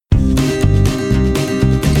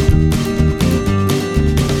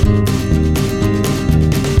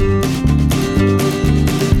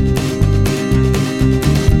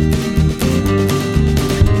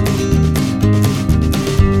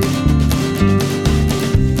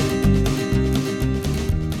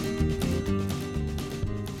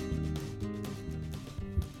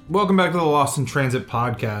Welcome back to the Lost in Transit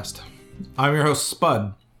podcast. I'm your host,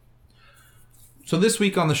 Spud. So this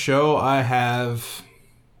week on the show, I have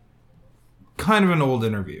kind of an old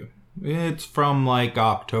interview. It's from like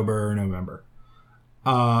October or November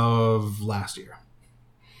of last year.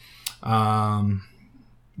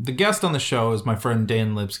 The guest on the show is my friend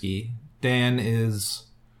Dan Lipsky. Dan is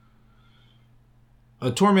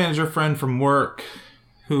a tour manager friend from work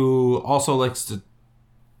who also likes to...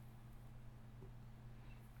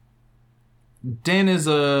 Dan is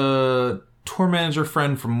a tour manager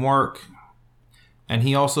friend from work, and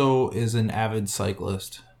he also is an avid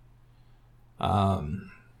cyclist. About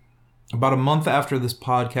a month after this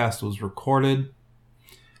podcast was recorded,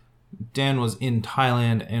 Dan was in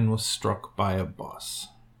Thailand and was struck by a bus.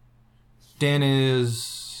 Dan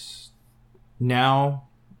is now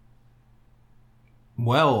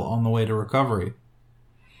well on the way to recovery,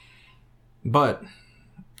 but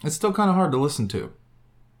it's still kind of hard to listen to.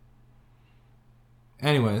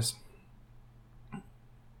 Anyways,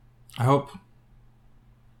 I hope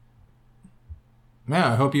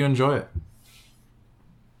you enjoy it.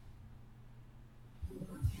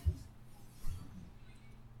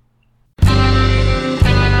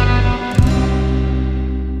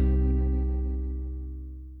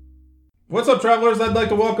 What's up, travelers? I'd like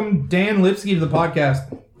to welcome Dan Lipsky to the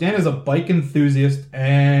podcast. Dan is a bike enthusiast,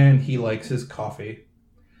 and he likes his coffee.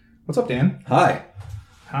 What's up, Dan? Hi.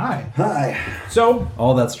 Hi. So,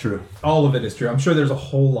 all that's true. All of it is true. I'm sure there's a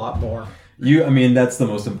whole lot more. That's the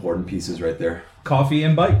most important pieces right there. Coffee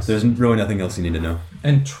and bikes. There's really nothing else you need to know.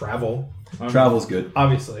 And travel. Travel's good.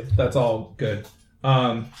 Obviously. That's all good.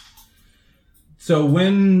 So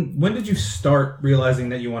when did you start realizing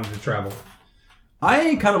that you wanted to travel?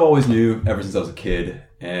 I kind of always knew ever since I was a kid,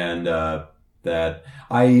 and that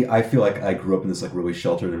I feel like I grew up in this like really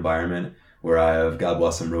sheltered environment where I have, God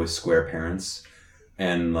bless them, really square parents.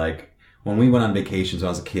 And like when we went on vacations when I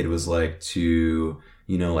was a kid, it was like to,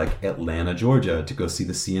 like Atlanta, Georgia to go see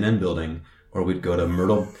the CNN building, or we'd go to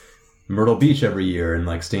Myrtle Beach every year and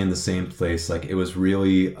like stay in the same place. Like it was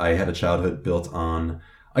really, I had a childhood built on,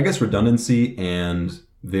 I guess, redundancy and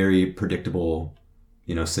very predictable,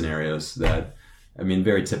 scenarios that,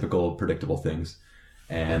 very typical, predictable things.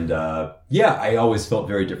 And I always felt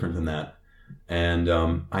very different than that. And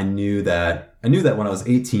I knew that when I was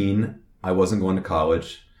 18, I wasn't going to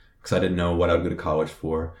college because I didn't know what I would go to college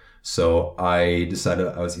for. So I decided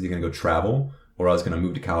I was either going to go travel or I was going to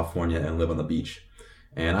move to California and live on the beach.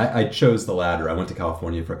 And I chose the latter. I went to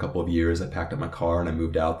California for a couple of years. I packed up my car and I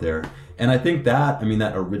moved out there. And I think that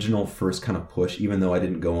original first kind of push, even though I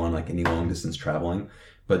didn't go on like any long distance traveling,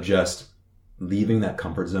 but just leaving that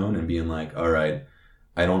comfort zone and being like, all right,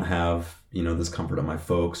 I don't have, this comfort of my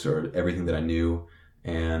folks or everything that I knew.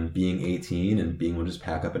 And being 18 and being able to just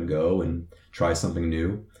pack up and go and try something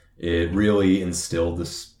new, it really instilled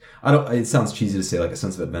this, it sounds cheesy to say like a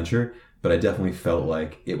sense of adventure, but I definitely felt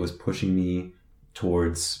like it was pushing me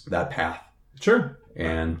towards that path. Sure.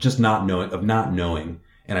 And just not knowing.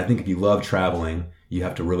 And I think if you love traveling, you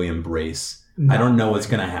have to really embrace, I don't know what's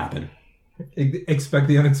going to happen. Expect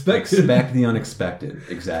the unexpected. Expect the unexpected.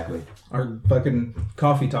 Exactly. Our fucking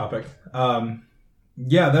coffee topic.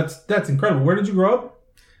 Yeah, that's incredible. Where did you grow up?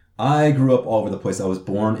 I grew up all over the place. I was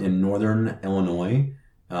born in northern Illinois,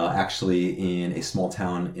 actually in a small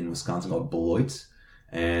town in Wisconsin called Beloit.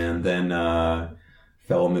 And then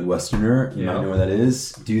fellow Midwesterner, you might know where that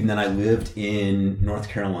is. Dude, and then I lived in North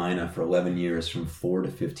Carolina for 11 years from 4 to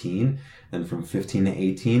 15. Then from 15 to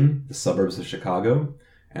 18, the suburbs of Chicago.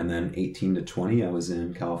 And then 18 to 20, I was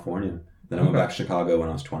in California. Then I went back to Chicago when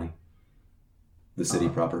I was 20. The city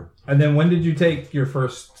proper. And then when did you take your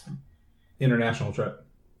first international trip?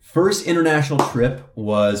 First international trip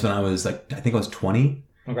was when I was I think I was 20.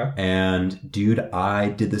 Okay. And dude, I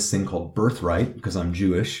did this thing called Birthright because I'm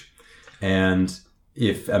Jewish. And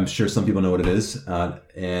I'm sure some people know what it is.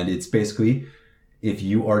 And it's basically, if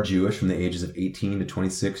you are Jewish from the ages of 18 to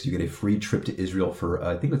 26, you get a free trip to Israel for,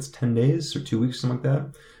 I think it's 10 days or 2 weeks, something like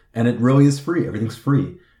that. And it really is free. Everything's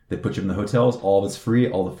free. They put you in the hotels. All of it's free.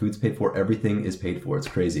 All the food's paid for. Everything is paid for. It's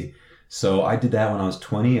crazy. So I did that when I was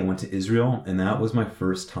 20. I went to Israel, and that was my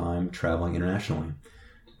first time traveling internationally.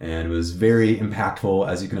 And it was very impactful,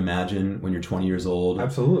 as you can imagine, when you're 20 years old.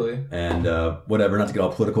 Absolutely. And whatever, not to get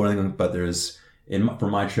all political or anything, but for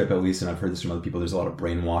my trip at least, and I've heard this from other people, there's a lot of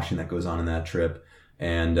brainwashing that goes on in that trip.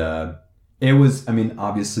 And it was,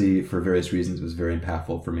 obviously, for various reasons, it was very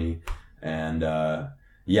impactful for me. And I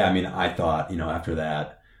thought, after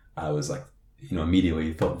that, I was like,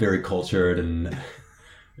 immediately felt very cultured and,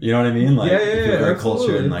 you know what I mean? Like, you feel very absolutely.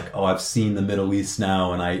 cultured and like, I've seen the Middle East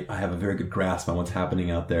now and I have a very good grasp on what's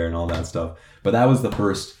happening out there and all that stuff. But that was the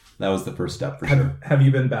first That was the first step for sure. Have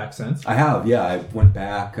you been back since? I have, yeah. I went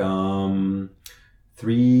back 3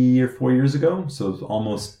 or 4 years ago. So it was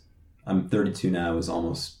almost, I'm 32 now. It was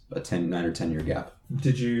almost a 9 or 10 year gap.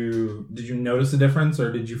 Did you notice a difference,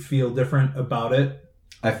 or did you feel different about it?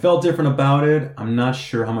 I felt different about it. I'm not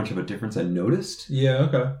sure how much of a difference I noticed. Yeah,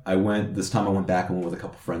 okay. This time I went back and went with a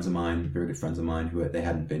couple friends of mine, very good friends of mine, who they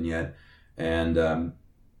hadn't been yet. And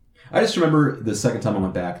I just remember the second time I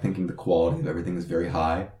went back thinking the quality of everything is very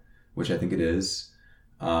high, which I think it is.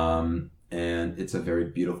 And it's a very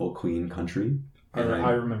beautiful, clean country. I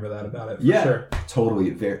remember that about it, for sure.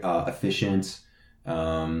 Totally. Very efficient.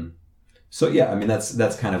 So yeah, I mean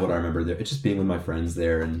that's kind of what I remember there. It's just being with my friends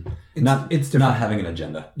there and not having an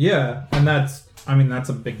agenda. Yeah, and that's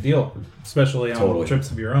a big deal, especially on trips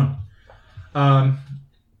of your own.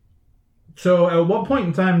 So at what point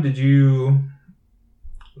in time did you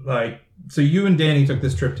so you and Danny took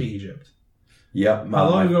this trip to Egypt? Yep. How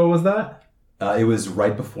long ago was that? It was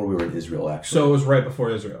right before we were in Israel, actually. So it was right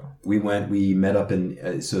before Israel. We met up so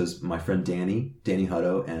it was my friend Danny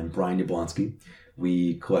Hutto, and Brian Yablonsky.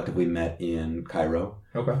 We collectively met in Cairo.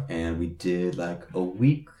 Okay. And we did like a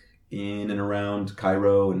week in and around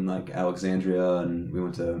Cairo and like Alexandria, and we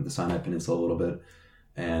went to the Sinai Peninsula a little bit.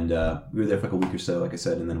 And we were there for like a week or so, like I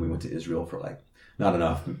said, and then we went to Israel for like, not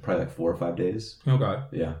enough, probably like 4 or 5 days. Okay.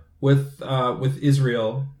 Yeah. With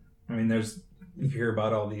Israel, I mean, you hear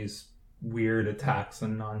about all these weird attacks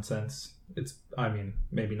and nonsense.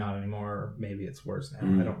 Maybe not anymore, or maybe it's worse now.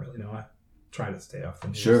 I don't really know. I try to stay off the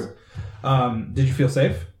news. Sure. Did you feel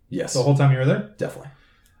safe? Yes. The whole time you were there? Definitely.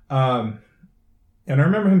 And I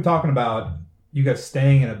remember him talking about you guys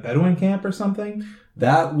staying in a Bedouin camp or something.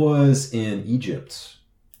 That was in Egypt.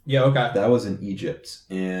 Yeah, okay. That was in Egypt.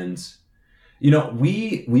 And,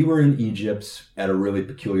 we were in Egypt at a really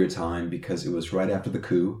peculiar time because it was right after the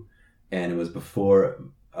coup, and it was before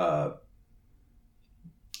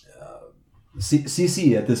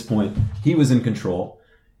Sisi at this point. He was in control.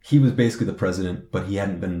 He was basically the president, but he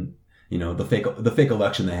hadn't been, the fake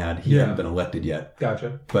election they had, he hadn't been elected yet.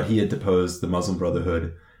 Gotcha. But he had deposed the Muslim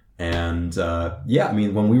Brotherhood. And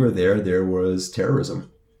when we were there was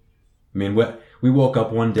terrorism. I mean, we woke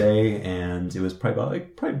up one day and it was probably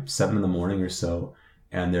 7 a.m. or so,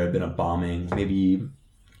 and there had been a bombing, maybe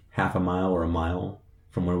half a mile or a mile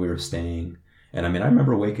from where we were staying. And I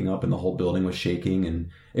remember waking up and the whole building was shaking, and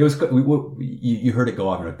it was you heard it go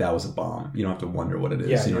off and like, that was a bomb. You don't have to wonder what it is.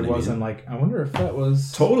 Yeah, it wasn't like, I wonder if that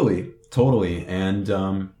was totally. And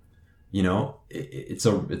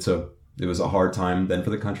it was a hard time then for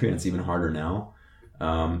the country, and it's even harder now.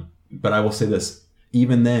 But I will say this: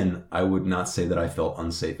 even then, I would not say that I felt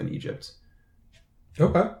unsafe in Egypt.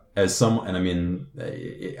 Okay.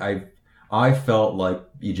 I felt like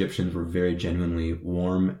Egyptians were very genuinely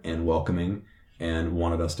warm and welcoming, and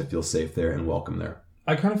wanted us to feel safe there and welcome there.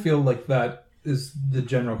 I kind of feel like that is the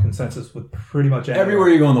general consensus with pretty much everywhere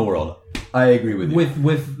you go in the world. I agree with you.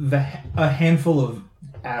 With a handful of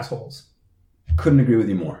assholes. Couldn't agree with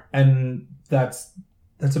you more. And that's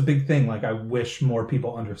a big thing. Like, I wish more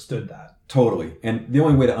people understood that. Totally. And the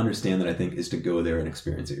only way to understand that, I think, is to go there and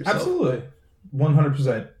experience it yourself. Absolutely.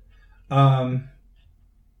 100%.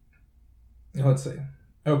 Let's see.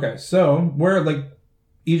 Okay, so we're like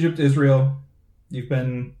Egypt, Israel.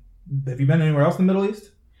 Have you been anywhere else in the Middle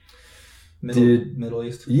East? Middle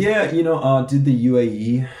East? Yeah, did the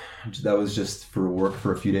UAE. That was just for work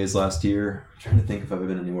for a few days last year. I'm trying to think if I've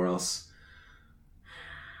been anywhere else.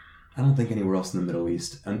 I don't think anywhere else in the Middle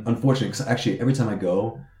East. And unfortunately, because actually every time I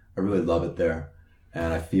go, I really love it there.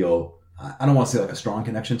 And I feel, I don't want to say like a strong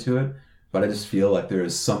connection to it, but I just feel like there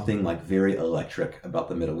is something like very electric about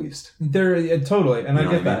the Middle East. Totally. And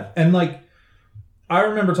I get that. And like, I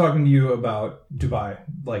remember talking to you about Dubai,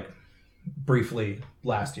 like briefly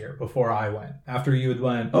last year before I went, after you had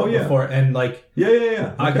went. Oh yeah. Before, and like, yeah.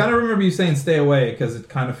 Okay. I kind of remember you saying stay away because it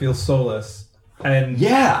kind of feels soulless. And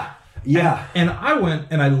yeah. And I went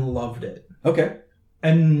and I loved it. Okay.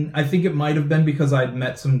 And I think it might have been because I'd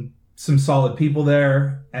met some solid people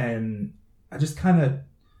there, and I just I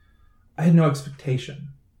had no expectation.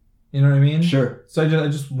 You know what I mean? Sure. So I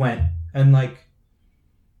just went, and like,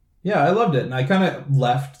 yeah, I loved it. And I kind of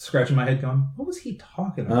left scratching my head going, what was he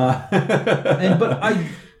talking about? But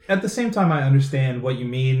at the same time, I understand what you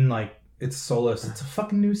mean. Like, it's soulless. It's a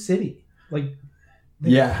fucking new city. Like,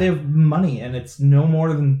 they have money, and it's no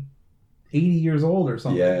more than 80 years old or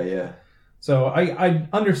something. Yeah. So I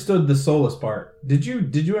understood the soulless part. Did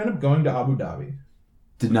you end up going to Abu Dhabi?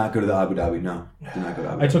 Did not go to the Abu Dhabi. No, did not go to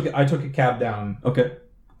Abu Dhabi. I took a cab down. Okay.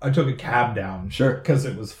 I took a cab down. Sure. Because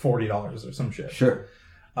it was $40 or some shit. Sure.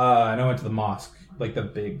 And I went to the mosque, like the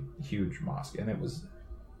big, huge mosque, and it was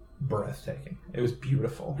breathtaking. It was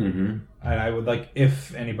beautiful. Mm-hmm. And I would like,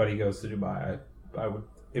 if anybody goes to Dubai, I would,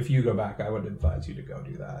 if you go back, I would advise you to go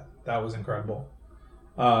do that. That was incredible.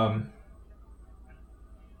 But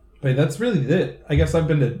that's really it. I guess I've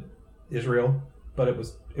been to Israel, but it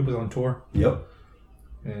was on tour. Yep.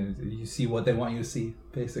 And you see what they want you to see,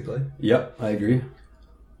 basically. Yep, I agree.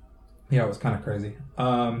 Yeah, it was kind of crazy.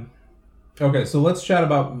 Okay, so let's chat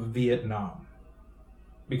about Vietnam.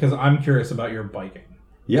 Because I'm curious about your biking.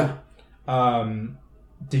 Yeah.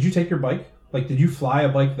 Did you take your bike? Like, did you fly a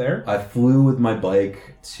bike there? I flew with my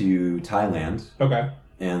bike to Thailand. Okay.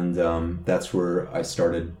 And that's where I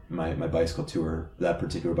started my bicycle tour, that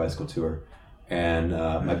particular bicycle tour. And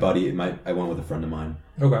my buddy, I went with a friend of mine.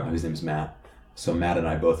 Okay. His name's Matt. So Matt and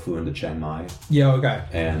I both flew into Chiang Mai. Yeah, okay.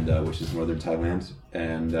 And which is northern Thailand.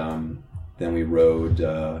 And then we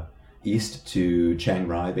rode east to Chiang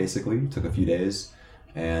Rai, basically. Took a few days.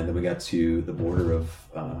 And then we got to the border of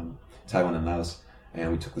Taiwan and Laos.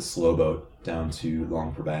 And we took the slow boat down to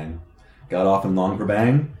Luang Prabang. Got off in Luang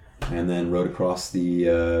Prabang. And then rode across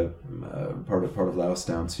the part of Laos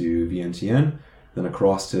down to Vientiane. Then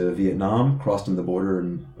across to Vietnam. Crossed in the border,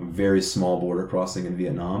 and a very small border crossing in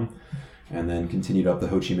Vietnam. And then continued up the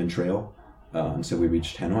Ho Chi Minh Trail until we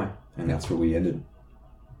reached Hanoi. And that's where we ended.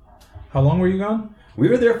 How long were you gone? We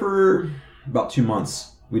were there for about 2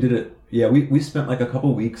 months. We did it. Yeah, we spent like a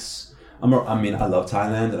couple weeks. I love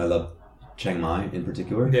Thailand and I love Chiang Mai in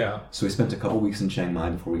particular. Yeah. So we spent a couple weeks in Chiang Mai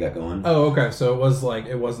before we got going. Oh, okay. So it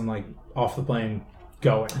wasn't like off the plane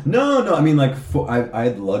going. No. I mean, like I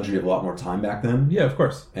had the luxury of a lot more time back then. Yeah, of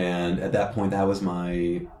course. And at that point, that was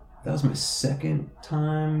my second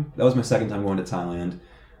time. That was my second time going to Thailand,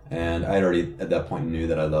 and I had already at that point knew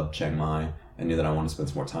that I loved Chiang Mai and knew that I wanted to spend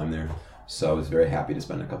some more time there. So I was very happy to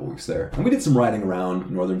spend a couple weeks there. And we did some riding around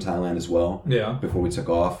northern Thailand as well. Yeah. Before we took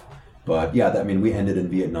off, but yeah, we ended in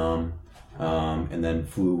Vietnam. And then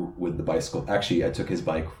flew with the bicycle. Actually, I took his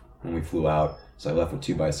bike when we flew out, so I left with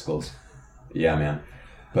 2 bicycles. Yeah, man.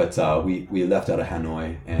 But we left out of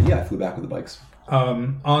Hanoi, and yeah, I flew back with the bikes.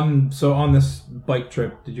 On this bike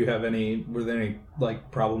trip, were there any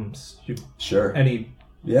like problems? Sure.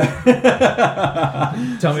 Yeah.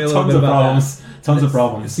 Tell me a little bit about problems. that. Tons of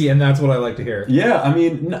problems. See, and that's what I like to hear. Yeah, I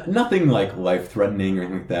mean, nothing like life-threatening or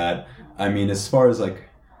anything like that. I mean, as far as like,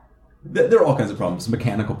 there are all kinds of problems,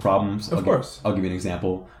 mechanical problems. Of course. I'll give you an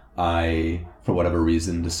example. I, for whatever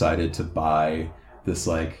reason, decided to buy this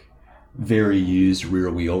like very used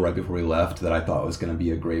rear wheel right before we left that I thought was going to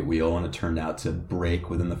be a great wheel, and it turned out to break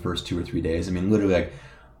within the first 2 or 3 days. I mean, literally like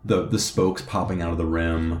the spokes popping out of the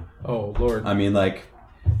rim. Oh, Lord. I mean, like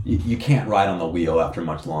you can't ride on the wheel after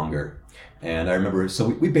much longer. And I remember, so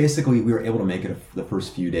we were able to make it the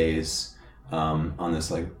first few days on this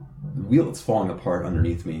like wheel that's falling apart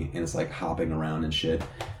underneath me, and it's like hopping around and shit.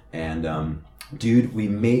 And dude, we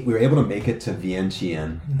were able to make it to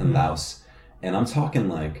Vientiane in Laos, and I'm talking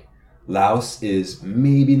like Laos is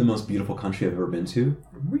maybe the most beautiful country I've ever been to.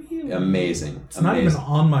 Really? Amazing. It's not even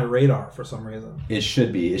on my radar for some reason. It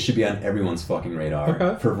should be. It should be on everyone's fucking radar.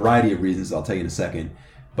 Okay. For a variety of reasons I'll tell you in a second.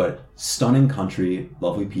 But stunning country,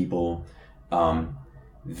 lovely people,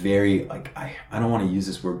 very, like, I don't want to use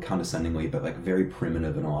this word condescendingly, but like very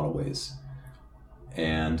primitive in a lot of ways.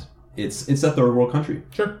 And it's a third world country.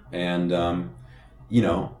 Sure. And,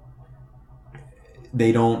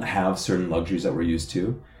 they don't have certain luxuries that we're used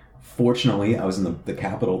to. Fortunately, I was in the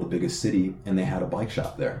capital, the biggest city, and they had a bike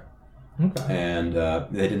shop there. Okay. And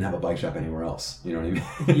they didn't have a bike shop anywhere else. You know what I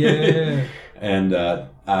mean? Yeah. And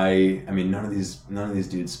I mean, none of these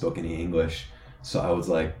dudes spoke any English, so I was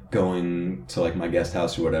like going to like my guest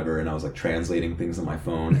house or whatever, and I was like translating things on my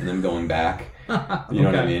phone and then going back. You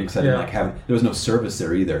know what I mean? Because I didn't there was no service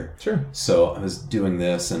there either. Sure. So I was doing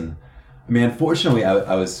this, and I mean, unfortunately,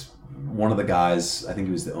 I was one of the guys. I think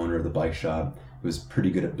he was the owner of the bike shop. He was pretty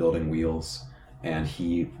good at building wheels, and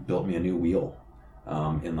he built me a new wheel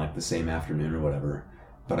in like the same afternoon or whatever.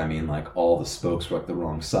 But I mean, like all the spokes were like the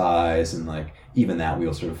wrong size, and like even that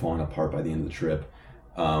wheel started falling apart by the end of the trip.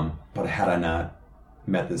 But had I not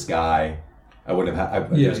met this guy, I would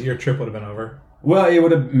have your trip would have been over. Well, it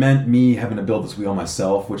would have meant me having to build this wheel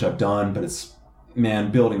myself, which I've done, but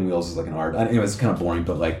building wheels is like an art. Anyway, it's kind of boring,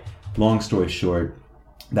 but like long story short,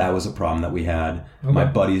 that was a problem that we had. Okay. My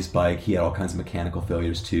buddy's bike, he had all kinds of mechanical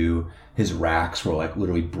failures too. His racks were like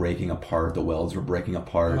literally breaking apart. The welds were breaking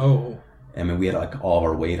apart. Oh. I mean, we had like all of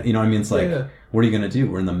our weight. You know what I mean? It's like, What are you going to do?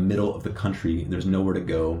 We're in the middle of the country. There's nowhere to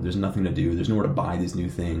go. There's nothing to do. There's nowhere to buy these new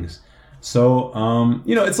things. So,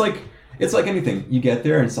 it's like anything. You get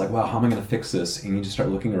there and it's like, wow, how am I going to fix this? And you just start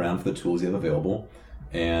looking around for the tools you have available.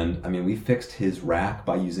 And I mean, we fixed his rack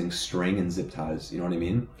by using string and zip ties. You know what I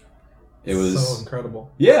mean? It was so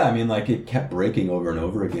incredible. Yeah, I mean, like, it kept breaking over and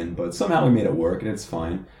over again, but somehow we made it work, and it's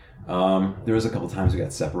fine. There was a couple times we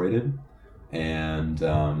got separated, and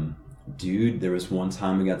dude, there was one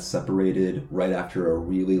time we got separated right after a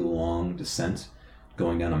really long descent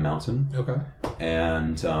going down a mountain. Okay.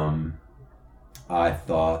 And I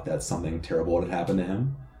thought that something terrible had happened to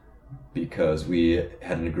him because we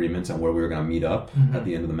had an agreement on where we were going to meet up at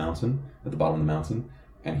the end of the mountain, at the bottom of the mountain,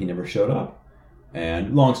 and he never showed up.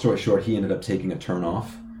 And long story short, he ended up taking a turn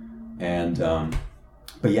off. And,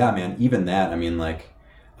 but yeah, man, even that, I mean, like,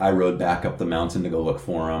 I rode back up the mountain to go look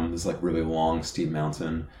for him. This, like, really long, steep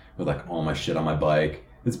mountain with, like, all my shit on my bike.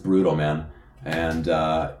 It's brutal, man. And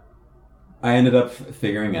I ended up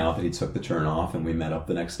figuring out that he took the turn off, and we met up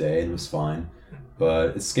the next day, and it was fine.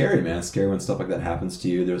 But it's scary, man. It's scary when stuff like that happens to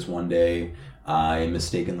you. There was one day I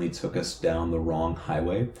mistakenly took us down the wrong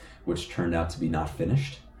highway, which turned out to be not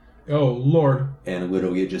finished. Oh, Lord. And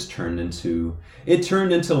literally it just turned into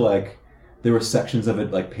like, there were sections of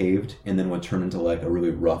it like paved, and then it would turn into like a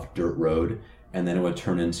really rough dirt road, and then it would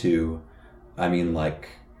turn into, I mean, like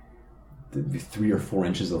 3 or 4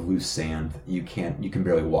 inches of loose sand. You can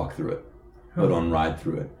barely walk through it, let alone ride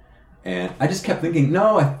through it. And I just kept thinking,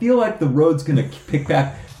 no, I feel like the road's gonna pick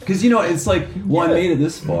back, because it's like, well, I made it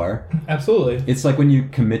this far. Absolutely. It's like when you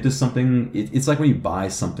commit to something, it's like when you buy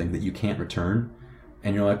something that you can't return.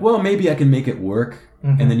 And you're like, well, maybe I can make it work.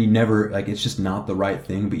 And then you never, like, it's just not the right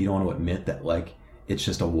thing, but you don't want to admit that, like, it's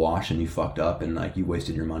just a wash and you fucked up and, like, you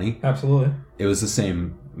wasted your money. Absolutely. It was the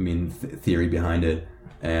same, theory behind it.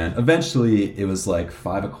 And eventually it was like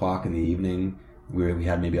 5 o'clock in the evening. We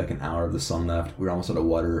had maybe like an hour of the sun left. We were almost out of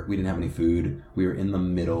water. We didn't have any food. We were in the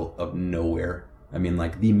middle of nowhere. I mean,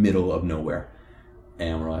 like, the middle of nowhere.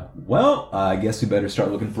 And we're like, well, I guess we better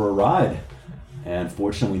start looking for a ride. And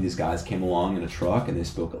fortunately, these guys came along in a truck, and they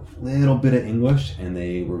spoke a little bit of English, and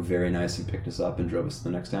they were very nice and picked us up and drove us to the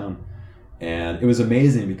next town. And it was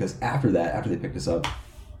amazing because after they picked us up,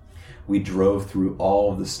 we drove through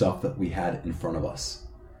all of the stuff that we had in front of us,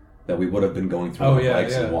 that we would have been going through on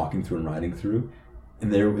bikes and walking through and riding through.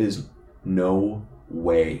 And there is no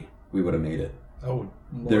way we would have made it. Oh,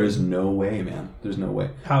 Lord. There is no way, man. There's no way.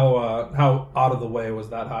 How out of the way was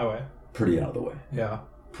that highway? Pretty out of the way. Yeah.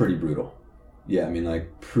 Pretty brutal. Yeah, I mean,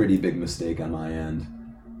 like, pretty big mistake on my end.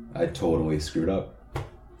 I totally screwed up.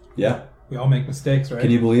 Yeah. We all make mistakes, right?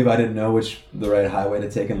 Can you believe I didn't know the right highway to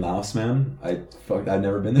take in Laos, man? I've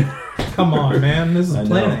never been there. Come on, man. This is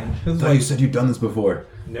planning. This is you said you'd done this before.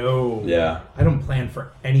 No. Yeah. I don't plan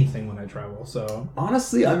for anything when I travel, so...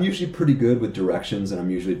 Honestly, I'm usually pretty good with directions, and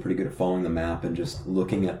I'm usually pretty good at following the map and just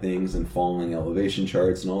looking at things and following elevation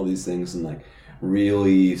charts and all these things and, like,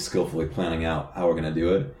 really skillfully planning out how we're going to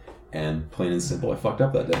do it. And plain and simple, I fucked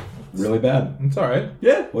up that day. Really bad. It's alright.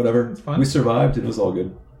 Yeah, whatever. It's fine. We survived. It was all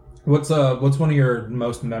good. What's one of your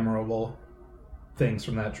most memorable things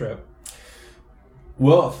from that trip?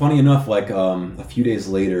 Well, funny enough, like a few days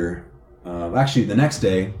later, actually the next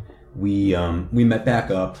day, we met back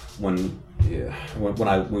up when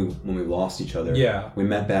we lost each other. Yeah. We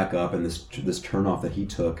met back up, and this turnoff that he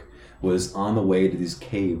took was on the way to these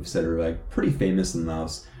caves that are like pretty famous in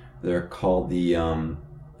Laos. They're called the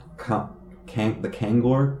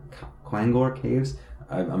Kangor Caves.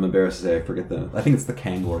 I'm embarrassed to say I think it's the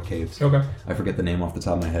Kangor Caves. Okay. I forget the name off the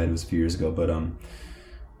top of my head. It was a few years ago, but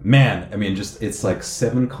man, I mean, just it's like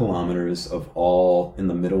 7 kilometers of all in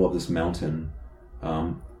the middle of this mountain,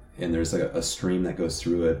 and there's like a stream that goes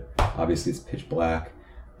through it. Obviously, it's pitch black,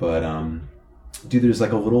 but dude, there's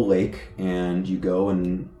like a little lake, and you go,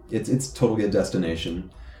 and it's totally a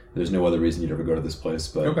destination. There's no other reason you'd ever go to this place,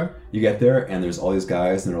 but you get there, and there's all these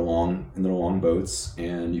guys in their long boats,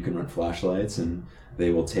 and you can rent flashlights, and they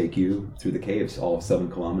will take you through the caves, all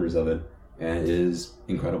 7 kilometers of it, and it is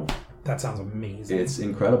incredible. That sounds amazing. It's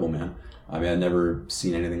incredible, man. I mean, I've never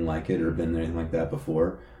seen anything like it or been anything like that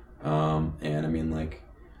before, and I mean, like,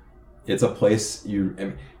 it's a place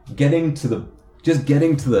getting to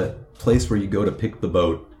the place where you go to pick the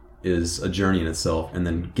boat is a journey in itself, and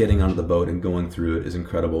then getting onto the boat and going through it is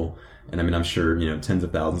incredible. And I mean, I'm sure, tens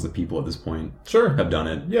of thousands of people at this point have done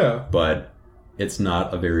it. Yeah. But it's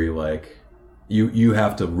not a very, like, you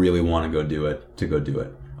have to really want to go do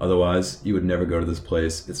it. Otherwise, you would never go to this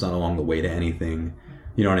place. It's not along the way to anything.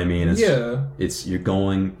 You know what I mean? It's you're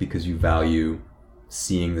going because you value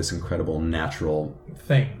seeing this incredible natural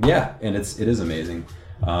thing. Yeah, and it is amazing.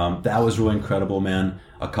 That was really incredible, man.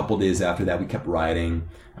 A couple days after that, we kept riding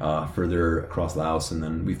further across Laos, and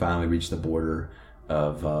then we finally reached the border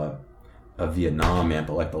of Vietnam, man.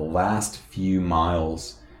 But like the last few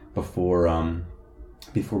miles before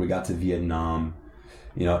we got to Vietnam,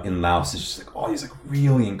 in Laos, it's just like all these like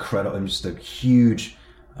really incredible and just a huge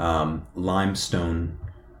limestone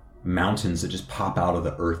mountains that just pop out of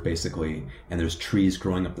the earth basically, and there's trees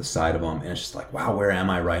growing up the side of them, and it's just like, wow, where am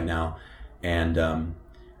I right now? And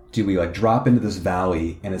we like drop into this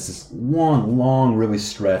valley, and it's this one long really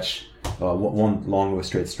straight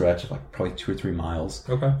stretch of like probably 2 or 3 miles.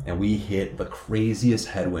 Okay. And we hit the craziest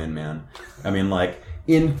headwind, man. I mean, like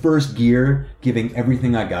in first gear, giving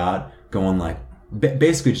everything I got, going like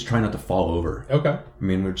basically just trying not to fall over. Okay. I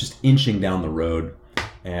mean, we're just inching down the road.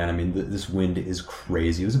 And I mean, this wind is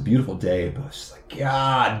crazy. It was a beautiful day, but I was just like,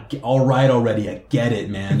 God, all right already. I get it,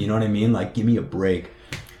 man. You know what I mean? Like, give me a break.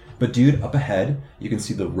 But dude, up ahead, you can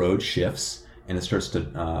see the road shifts and it starts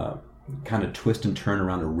to kind of twist and turn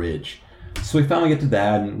around a ridge. So we finally get to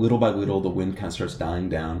that, and little by little, the wind kind of starts dying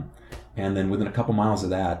down. And then within a couple miles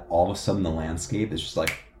of that, all of a sudden the landscape is just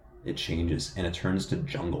like, it changes and it turns to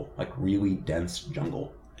jungle, like really dense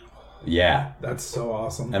jungle. Yeah. That's so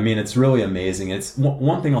awesome. I mean, it's really amazing. It's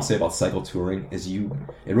one thing I'll say about cycle touring is it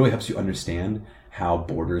really helps you understand how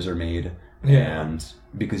borders are made. Yeah. And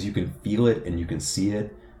because you can feel it and you can see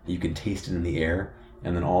it, you can taste it in the air,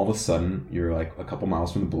 and then all of a sudden you're like a couple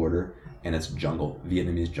miles from the border and it's jungle,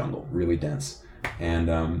 Vietnamese jungle, really dense.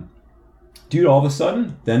 And dude, all of a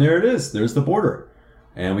sudden, then there it is. There's the border.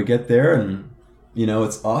 And we get there, and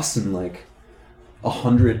it's us and like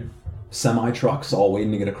 100 semi-trucks all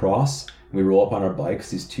waiting to get across. We roll up on our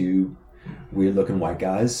bikes, these 2 weird-looking white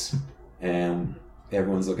guys, and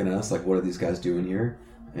everyone's looking at us like, what are these guys doing here?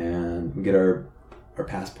 And we get our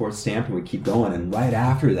passport stamped, and we keep going. And right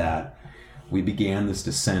after that, we began this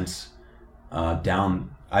descent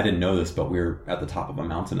down. I didn't know this, but we were at the top of a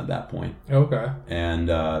mountain at that point. Okay. And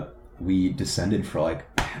we descended for like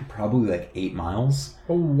probably like 8 miles.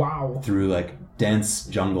 Oh, wow. Through like dense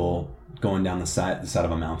jungle, going down the side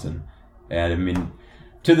of a mountain. And I mean,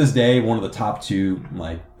 to this day, one of the top 2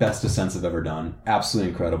 like best descents I've ever done.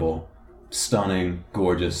 Absolutely incredible, stunning,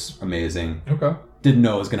 gorgeous, amazing. Okay. Didn't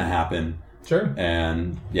know it was gonna happen. Sure.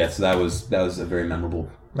 And yeah, so that was a very memorable.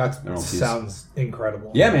 That sounds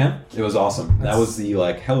incredible. Yeah, man, it was awesome. That was the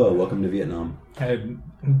like, hello, welcome to Vietnam. I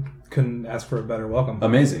couldn't ask for a better welcome.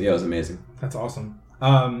 Amazing. Yeah, it was amazing. That's awesome.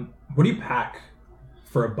 What do you pack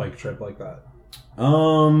for a bike trip like that?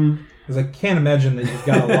 Because I can't imagine that you've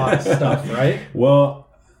got a lot of stuff, right? Well,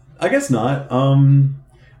 I guess not.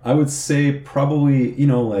 I would say probably,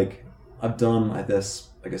 like I've done, I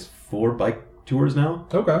guess 4 bike tours now.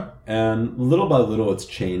 Okay. And little by little, it's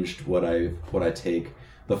changed what I take.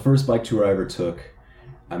 The first bike tour I ever took,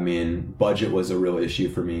 I mean, budget was a real issue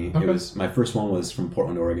for me. Okay. It was my first one was from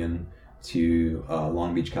Portland, Oregon to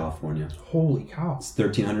Long Beach, California. Holy cow. It's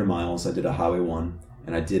 1,300 miles. I did a Highway 1,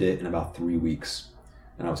 and I did it in about 3 weeks.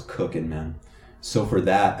 And I was cooking, man. So for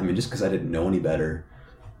that, I mean, just because I didn't know any better,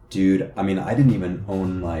 dude, I mean, I didn't even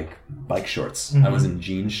own, like, bike shorts. Mm-hmm. I was in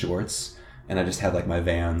jean shorts, and I just had, like, my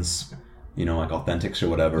Vans, like Authentics or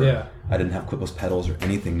whatever. Yeah. I didn't have clipless pedals or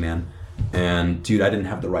anything, man. And, dude, I didn't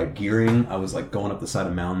have the right gearing. I was, like, going up the side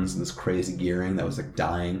of mountains in this crazy gearing that was, like,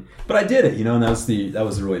 dying. But I did it, and that was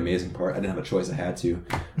the really amazing part. I didn't have a choice. I had to.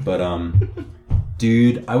 But,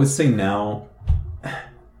 dude, I would say now,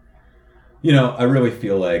 I really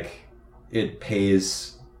feel like it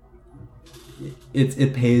pays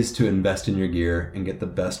to invest in your gear and get the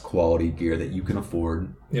best quality gear that you can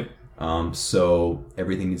afford. Yep. So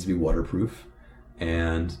everything needs to be waterproof.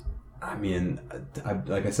 And I mean,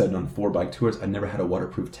 like I said, on 4 bike tours, I never had a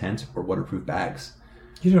waterproof tent or waterproof bags.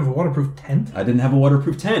 You didn't have a waterproof tent? I didn't have a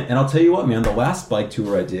waterproof tent. And I'll tell you what, man, the last bike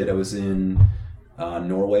tour I did, I was in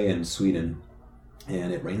Norway and Sweden,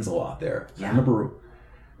 and it rains a lot there. Yeah. I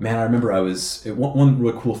remember I was... One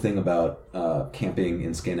really cool thing about camping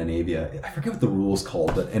in Scandinavia, I forget what the rule's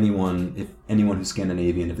called, but anyone who's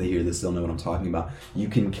Scandinavian, if they hear this, they'll know what I'm talking about. You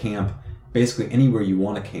can camp basically anywhere you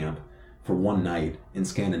want to camp for one night in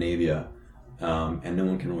Scandinavia, and no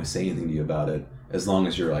one can really say anything to you about it, as long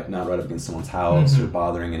as you're like not right up against someone's house or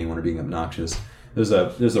bothering anyone or being obnoxious. There's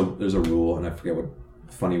a rule, and I forget what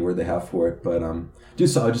funny word they have for it, but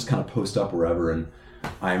so I just kind of post up wherever. And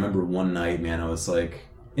I remember one night, man, I was like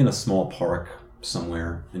in a small park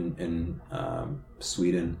somewhere in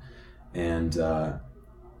Sweden, and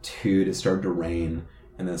dude, it started to rain,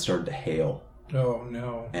 and then it started to hail. Oh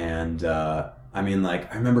no. And I mean, like,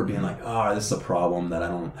 I remember being like, oh, this is a problem that I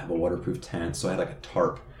don't have a waterproof tent. So I had like a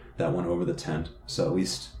tarp that went over the tent, so at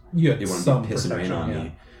least it wouldn't be piss and rain on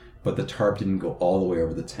me. But the tarp didn't go all the way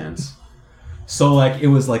over the tent. So like it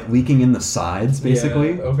was like leaking in the sides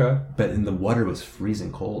basically. Yeah, okay. But in the water was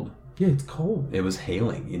freezing cold. Yeah, it's cold. It was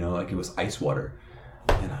hailing, like it was ice water.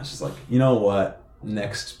 And I was just like, you know what?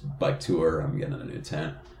 next bike tour, I'm getting a new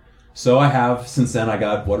tent. So I have, since then, I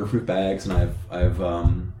got waterproof bags, and I have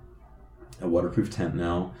a waterproof tent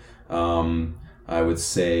now. I would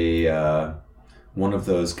say one of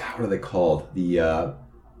those, God, what are they called?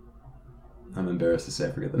 I'm embarrassed to say,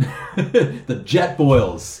 I forget the name. The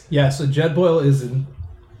Jetboils. Yeah, so Jetboil is in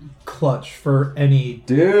clutch for any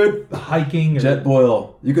hiking.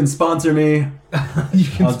 Jetboil. You can sponsor me. You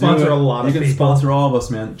can sponsor a lot of people. You can sponsor all of us,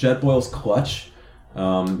 man. Jetboil's clutch.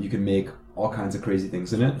 You can make all kinds of crazy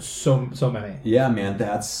things in it. So many. Yeah, man.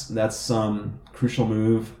 That's crucial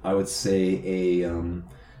move. I would say a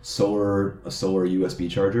solar USB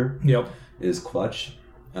charger. Yep. Is clutch.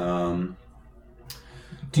 Do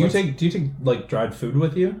you take like dried food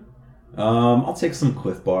with you? I'll take some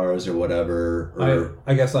Cliff Bars or whatever. Or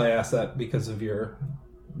I guess I asked that because of your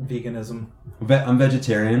veganism. I'm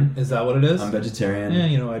vegetarian. Is that what it is? I'm vegetarian.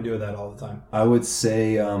 Yeah, I do that all the time. I would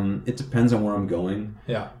say it depends on where I'm going.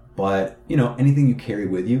 Yeah. But, anything you carry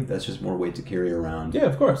with you, that's just more weight to carry around. Yeah,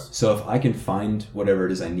 of course. So if I can find whatever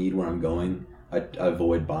it is I need where I'm going, I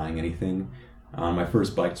avoid buying anything. On my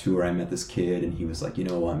first bike tour, I met this kid, and he was like, you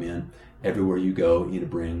know what, man? Everywhere you go, you need to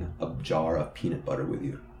bring a jar of peanut butter with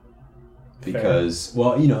you. Because,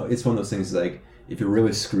 it's one of those things like, if you're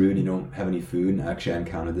really screwed and you don't have any food, and actually I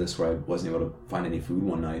encountered this where I wasn't able to find any food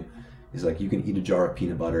one night, is like you can eat a jar of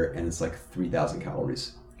peanut butter and it's like 3,000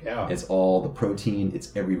 calories. Yeah. It's all the protein,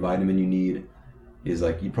 it's every vitamin you need. Is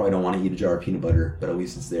like, you probably don't want to eat a jar of peanut butter, but at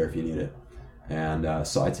least it's there if you need it. And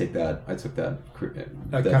so I took that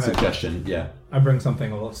suggestion. Yeah. I bring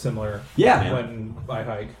something a little similar when I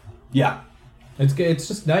hike. Yeah. It's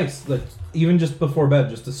just nice. Like, even just before bed,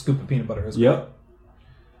 just a scoop of peanut butter is great.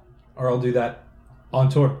 Or I'll do that on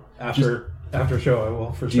tour after show. I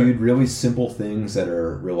will for sure. Dude, really simple things that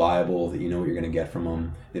are reliable, that you know what you're going to get from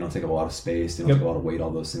them. They don't take up a lot of space. They don't take a lot of weight. All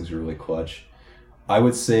those things are really clutch. I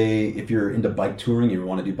would say if you're into bike touring, you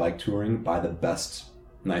want to do bike touring, buy the best,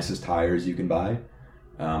 nicest tires you can buy.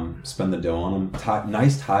 Spend the dough on them.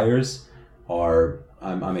 Nice tires are.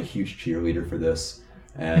 I'm a huge cheerleader for this,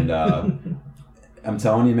 and I'm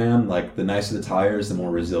telling you, man. Like, the nicer the tires, the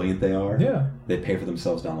more resilient they are. Yeah. They pay for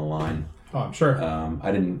themselves down the line. Oh, I'm sure.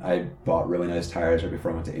 I bought really nice tires right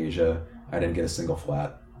before I went to Asia. I didn't get a single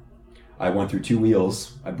flat. I went through 2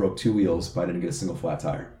 wheels. I broke 2 wheels, but I didn't get a single flat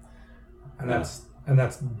tire. And that's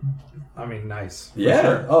nice. Yeah.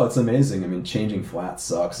 Sure. Oh, it's amazing. I mean, changing flats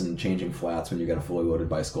sucks, and changing flats when you got a fully loaded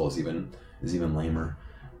bicycle is even lamer.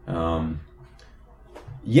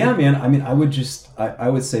 Yeah, man. I mean, I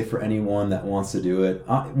would say for anyone that wants to do it,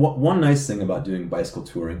 one nice thing about doing bicycle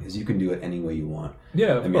touring is you can do it any way you want.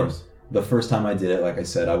 Yeah, of course. The first time I did it, like I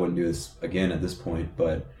said, I wouldn't do this again at this point,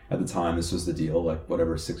 but at the time, this was the deal, like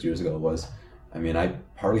whatever, 6 years ago it was. I mean, I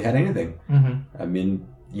hardly had anything. Mm-hmm. I mean,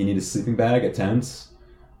 you need a sleeping bag, a tent,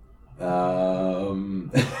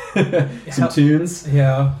 some tunes.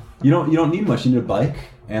 Yeah. You don't need much. You need a bike,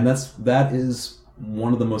 and that is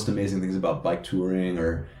one of the most amazing things about bike touring,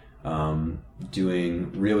 or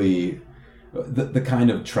doing really the kind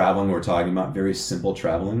of traveling we're talking about, very simple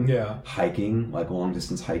traveling. Yeah. Hiking, like long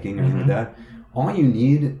distance hiking or anything like that. All you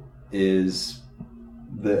need is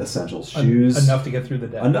the essentials. Shoes. Enough to get through the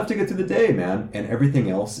day. Enough to get through the day, man. And everything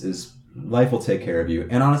else is, life will take care of you.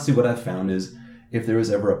 And honestly, what I've found is, if there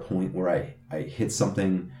was ever a point where I hit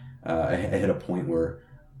something, I hit a point where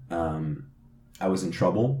I was in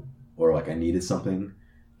trouble, or like I needed something,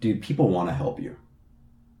 dude, people want to help you.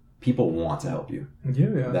 People want to help you.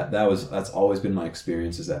 Yeah. That's always been my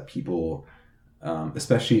experience, is that people,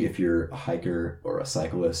 especially if you're a hiker or a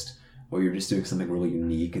cyclist, or you're just doing something really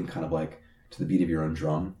unique and kind of like to the beat of your own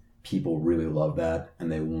drum, people really love that,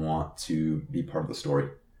 and they want to be part of the story.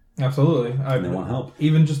 Absolutely. And they want help.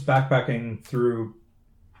 Even just backpacking through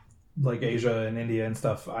like Asia and India and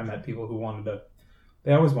stuff, I met people who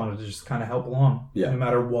they always wanted to just kind of help along, no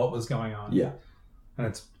matter what was going on. Yeah.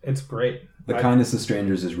 And it's great. The kindness of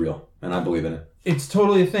strangers is real, and I believe in it. It's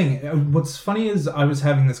totally a thing. What's funny is I was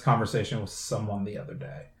having this conversation with someone the other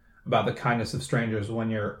day about the kindness of strangers when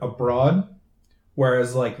you're abroad,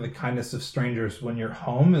 whereas like the kindness of strangers when you're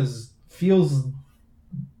home feels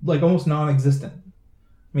like almost non-existent.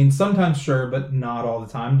 I mean, sometimes sure, but not all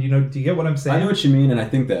the time. Do you get what I'm saying? I know what you mean, and I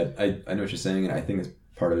think that I know what you're saying, and I think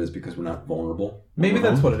part of it is because we're not vulnerable. Maybe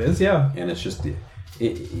that's what it is, yeah. And it's just,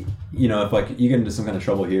 if like you get into some kind of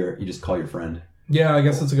trouble here, you just call your friend. Yeah, I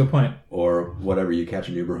guess that's a good point. Or whatever, you catch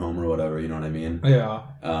an Uber home or whatever, you know what I mean? Yeah.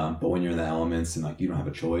 But when you're in the elements and like you don't have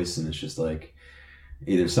a choice, and it's just like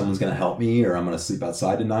either someone's going to help me, or I'm going to sleep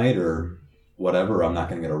outside tonight, or whatever, or I'm not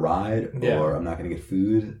going to get a ride, or I'm not going to get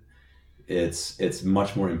food. It's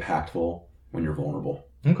much more impactful when you're vulnerable.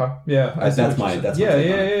 Okay. Yeah. I see That's what my you're that's saying. my Yeah,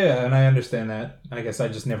 take on yeah, it. yeah. And I understand that. I guess I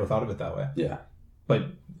just never thought of it that way. Yeah. But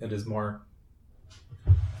it is more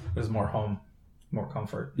home, more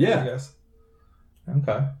comfort. Yeah. I guess.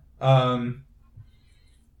 Okay.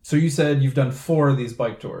 So you said you've done 4 of these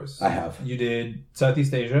bike tours. I have. You did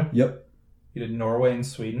Southeast Asia. Yep. You did Norway and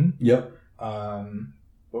Sweden. Yep.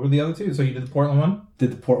 What were the other 2? So you did the Portland one,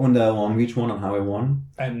 Did the Portland to Long Beach one on Highway 1.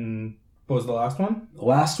 and what was the last one? The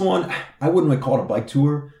last one, I wouldn't really call it a bike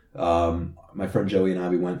tour. My friend Joey and I,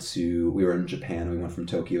 we were in Japan. We went from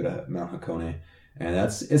Tokyo to Mount Hakone. And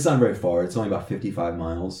it's not very far. It's only about 55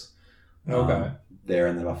 miles. Okay. There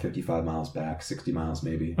and then about 55 miles back, 60 miles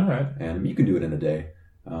maybe. All right. And you can do it in a day.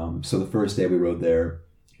 So the first day we rode there.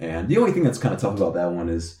 And the only thing that's kind of tough about that one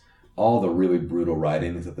is all the really brutal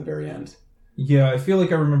riding is at the very end. Yeah, I feel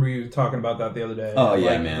like I remember you talking about that the other day. Oh,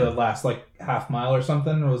 yeah, like, man. The last half mile or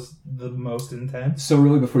something was the most intense. So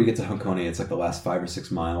really before you get to Hakone, it's like the last 5 or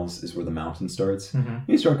 6 miles is where the mountain starts.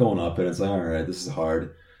 Mm-hmm. You start going up and it's like, all right, this is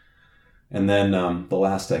hard. And then the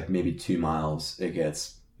last maybe 2 miles, it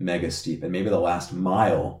gets mega steep. And maybe the last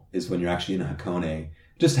mile is when you're actually in Hakone.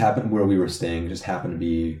 Just happened where we were staying, just happened to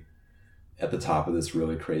be at the top of this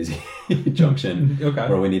really crazy junction Okay.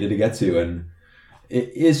 where we needed to get to. And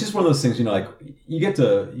it's just one of those things, like you get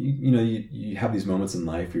to, you have these moments in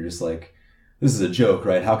life, you're just like, this is a joke,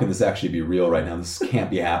 right? How can this actually be real right now? This can't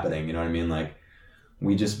be happening. You know what I mean? Like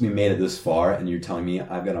we made it this far and you're telling me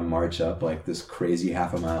I've got to march up like this crazy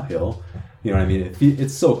half a mile hill. You know what I mean?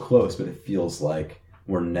 It's so close, but it feels like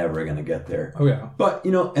we're never going to get there. Oh, yeah. But,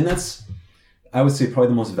 and that's, I would say probably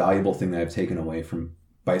the most valuable thing that I've taken away from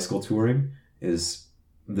bicycle touring is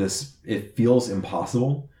this, it feels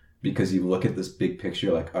impossible because you look at this big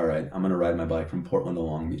picture like, all right, I'm going to ride my bike from Portland to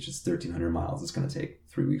Long Beach. It's 1,300 miles. It's going to take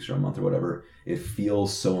 3 weeks or a month or whatever. It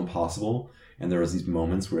feels so impossible. And there was these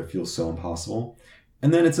moments where it feels so impossible.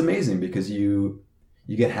 And then it's amazing because you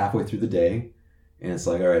get halfway through the day and it's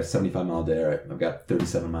like, all right, 75 mile day. All right, I've got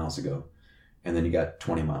 37 miles to go. And then you got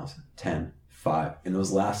 20 miles, 10, 5. In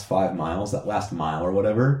those last 5 miles, that last mile or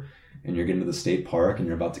whatever, and you're getting to the state park and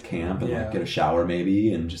you're about to camp and like get a shower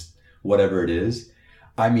maybe and just whatever it is.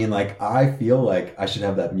 I mean, like, I feel like I should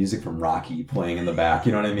have that music from Rocky playing in the back.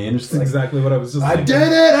 You know what I mean? That's exactly what I was just I thinking.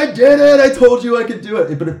 did it! I told you I could do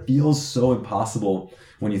it. But it feels so impossible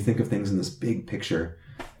when you think of things in this big picture.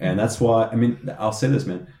 And that's why, I mean, I'll say this,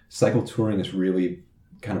 man. Cycle touring has really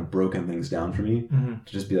kind of broken things down for me. Mm-hmm.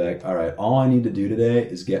 To just be like, all right, all I need to do today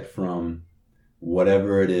is get from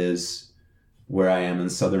whatever it is where I am in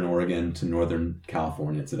Southern Oregon to Northern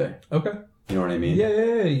California today. Okay. You know what I mean?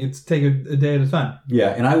 Yeah. You get to take a day at a time. Yeah,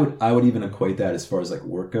 and I would even equate that as far as like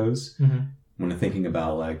work goes. Mm-hmm. When I'm thinking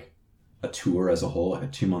about like a tour as a whole, like a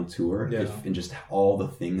 2-month tour, Yeah. and just all the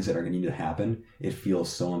things that are going to need to happen, it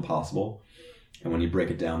feels so impossible. And when you break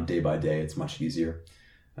it down day by day, it's much easier.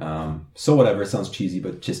 So whatever, it sounds cheesy,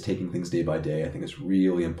 but just taking things day by day, I think is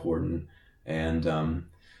really important. And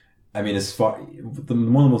I mean, one of the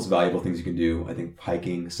most valuable things you can do, I think,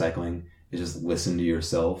 hiking, cycling, is just listen to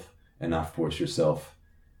yourself and not force yourself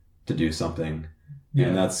to do something. Yeah.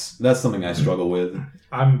 And that's something I struggle with.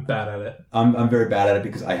 I'm bad at it. I'm very bad at it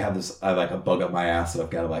because I have like a bug up my ass that I've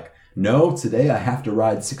got to like, no, today I have to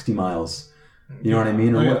ride 60 miles. You know what I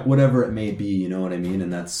mean? Or whatever it may be, you know what I mean?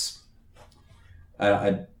 And that's,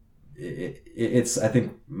 it's, I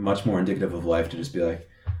think, much more indicative of life to just be like,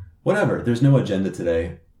 whatever, there's no agenda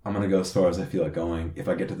today. I'm going to go as far as I feel like going. If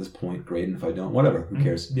I get to this point, great. And if I don't, whatever, who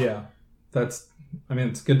cares? Yeah.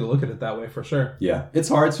 It's good to look at it that way for sure. Yeah. It's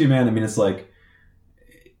hard to, man. I mean, it's like,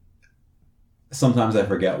 sometimes I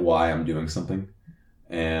forget why I'm doing something.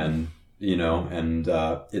 And,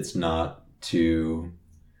 it's not to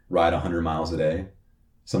ride 100 miles a day.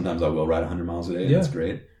 Sometimes I will ride 100 miles a day, and that's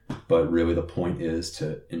great. But really the point is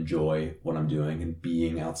to enjoy what I'm doing and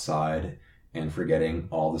being outside and forgetting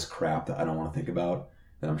all this crap that I don't want to think about,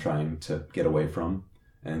 that I'm trying to get away from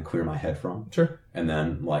and clear my head from. Sure. And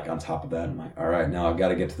then, like, on top of that, I'm like, all right, now I've got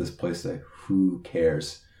to get to this place that who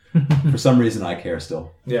cares? For some reason, I care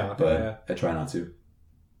still. Yeah. But I try not to.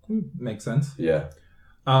 Makes sense. Yeah.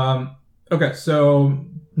 Okay, so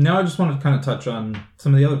now I just want to kind of touch on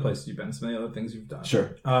some of the other places you've been, some of the other things you've done.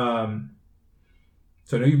 Sure.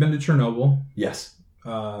 So I know you've been to Chernobyl. Yes.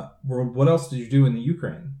 What else did you do in the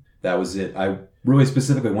Ukraine? That was it. I really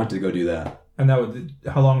specifically went to go do that. And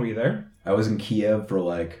how long were you there? I was in Kiev for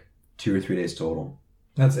like 2 or 3 days total.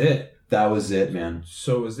 That's it. That was it, man.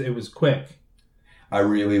 So it was quick. I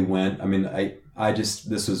really went. I mean, this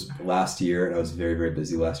was last year, and I was very, very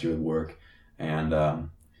busy last year with work. And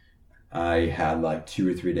I had like 2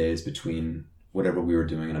 or 3 days between whatever we were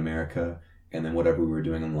doing in America and then whatever we were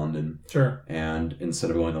doing in London. Sure. And instead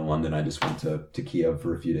of going to London, I just went to Kiev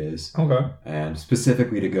for a few days. Okay. And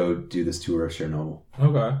specifically to go do this tour of Chernobyl.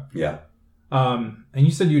 Okay. Yeah. And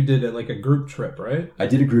you said you did it like a group trip, right? I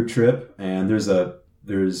did a group trip, and there's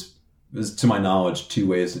to my knowledge 2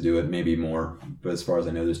 ways to do it, maybe more, but as far as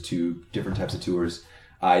I know, there's 2 different types of tours.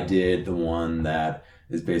 I did the one that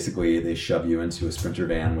is basically they shove you into a Sprinter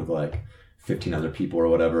van with like 15 other people or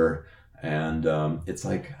whatever, and it's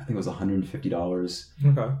like I think it was $150.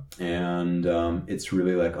 Okay. And it's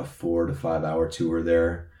really like a 4 to 5 hour tour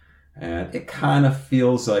there, and it kind of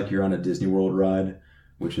feels like you're on a Disney World ride,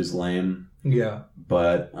 which is lame. Yeah.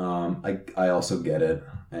 But I also get it,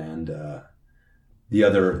 and the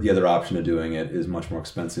other option of doing it is much more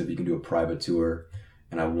expensive. You can do a private tour,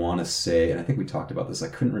 and I want to say, and I think we talked about this. I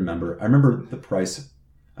couldn't remember. I remember the price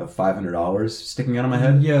of $500 sticking out of my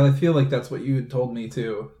head. Yeah, I feel like that's what you had told me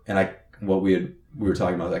too. And we were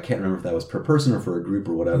talking about. I can't remember if that was per person or for a group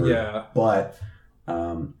or whatever. Yeah. But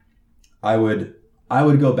I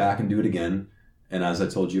would go back and do it again. And as I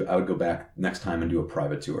told you, I would go back next time and do a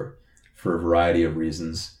private tour for a variety of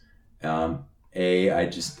reasons. I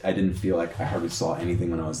didn't feel like I hardly saw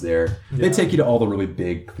anything when I was there. Yeah. They take you to all the really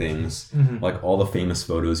big things, Mm-hmm. like all the famous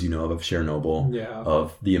photos of Chernobyl, Yeah.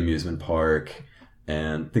 of the amusement park,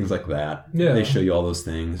 and things like that. Yeah. They show you all those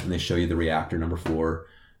things, and they show you the reactor number 4.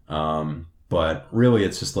 But really,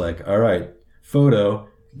 it's just like, all right, photo,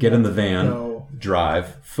 get in the van, No.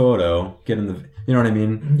 drive, photo, get in the... You know what I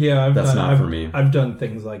mean? Yeah, for me. I've done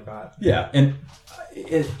things like that. Yeah, and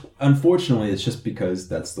unfortunately, it's just because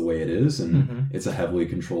that's the way it is, and Mm-hmm. it's a heavily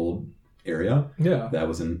controlled area. Yeah. That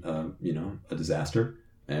was a disaster,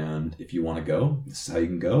 and if you want to go, this is how you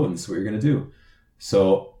can go, and this is what you're going to do.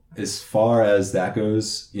 So as far as that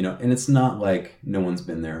goes, and it's not like no one's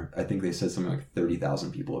been there. I think they said something like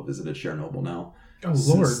 30,000 people have visited Chernobyl now since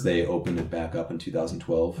Lord. they opened it back up in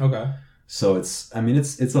 2012. Okay. So it's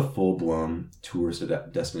a full-blown tourist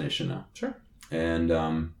destination now. Sure. And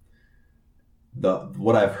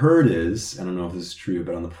what I've heard is, I don't know if this is true,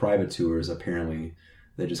 but on the private tours, apparently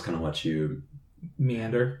they just kind of let you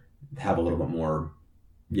Meander. have a little bit more.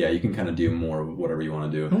 Yeah, you can kind of do more of whatever you want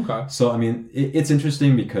to do. Okay. So it's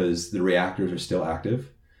interesting because the reactors are still active.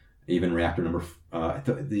 Even reactor number,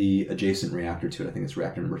 the adjacent reactor to it, I think it's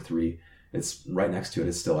reactor number 3. It's right next to it.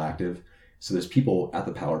 It's still active. So there's people at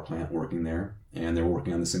the power plant working there, and they're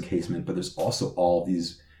working on this encasement. But there's also all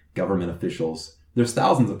these government officials. There's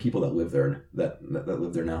thousands of people that live there that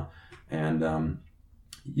live there now, and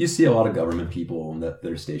you see a lot of government people that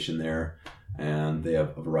they're stationed there, and they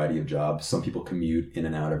have a variety of jobs. Some people commute in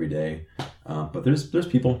and out every day, but there's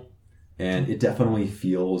people, and it definitely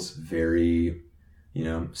feels very,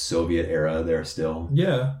 Soviet era there still.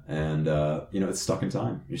 Yeah. And it's stuck in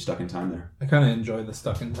time. You're stuck in time there. I kind of enjoy the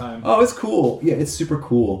stuck in time. Oh, it's cool. Yeah, it's super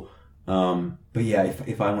cool. But yeah,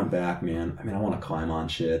 if I went back, man, I want to climb on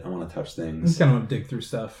shit. I want to touch You things. kind of want to dig through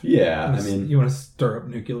stuff. Yeah, You want to stir up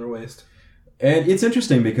nuclear waste. and it's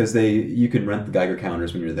interesting because you can rent the Geiger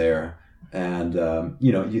counters when you're there, and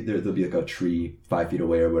there'll be like a tree 5 feet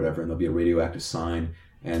away or whatever, and there'll be a radioactive sign.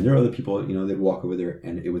 And there are other people, they'd walk over there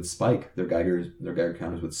and it would spike. Their Geiger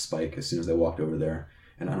counters would spike as soon as they walked over there.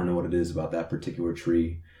 And I don't know what it is about that particular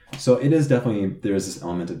tree. So it is definitely, there's this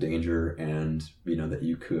element of danger and, that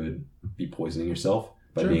you could be poisoning yourself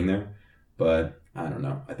by Sure. being there. But I don't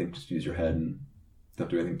know. I think just use your head and don't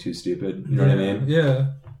do anything too stupid. You know what I mean?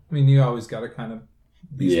 Yeah. You always got to kind of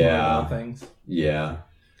be smart Yeah. about things. Yeah.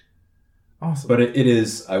 Awesome. But it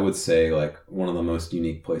is, I would say, like one of the most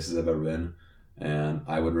unique places I've ever been. And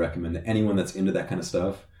I would recommend to anyone that's into that kind of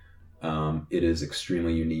stuff. It is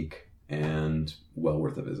extremely unique and well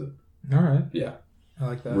worth a visit. All right. Yeah. I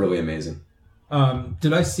like that. Really amazing.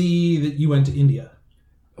 Did I see that you went to India?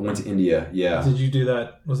 I went to India. Yeah. Did you do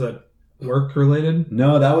that? Was that work related?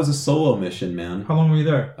 No, that was a solo mission, man. How long were you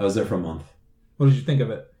there? I was there for a month. What did you think of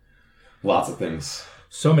it? Lots of things.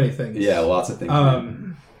 So many things. Yeah, lots of things.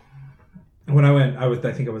 man. When I went,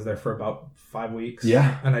 I think I was there for about 5 weeks.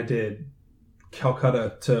 Yeah. And I did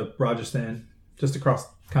Calcutta to Rajasthan, just across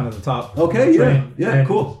kind of the top. Okay, of the yeah. train. Yeah, And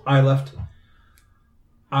cool. I left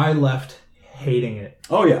hating it.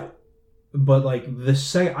 Oh, yeah. But like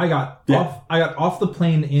I got off the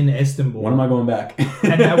plane in Istanbul. When am I going back?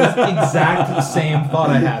 And that was the exact same thought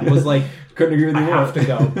I had. Was like, Couldn't agree with you I more. have to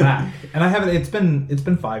go back. And I haven't. It's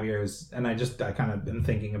been 5 years, and I kind of been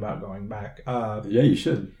thinking about going back. Yeah, you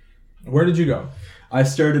should. Where did you go? I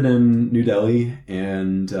started in New Delhi,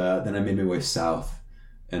 and then I made my way south,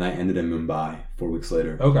 and I ended in Mumbai 4 weeks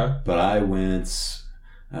later. Okay. But I went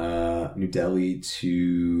New Delhi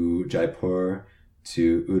to Jaipur,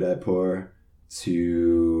 to Udaipur,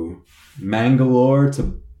 to Mangalore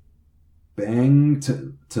to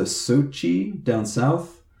to Sochi down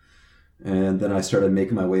south, and then I started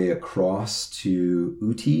making my way across to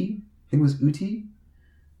Uti. I think it was Uti.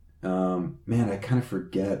 Man, I kind of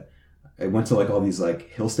forget. I went to like all these like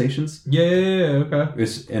hill stations. Yeah, okay.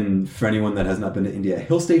 And for anyone that has not been to India, a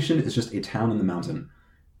hill station is just a town in the mountain.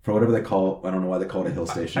 For whatever they call, I don't know why they call it a hill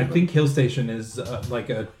station. I think hill station is like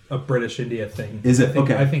a British India thing. Is it?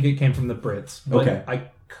 Okay. I think it came from the Brits. But Okay. I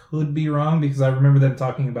could be wrong because I remember them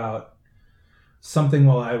talking about something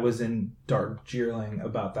while I was in Darjeeling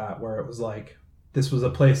about that, where it was like this was a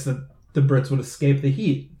place that the Brits would escape the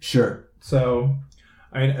heat. Sure. So,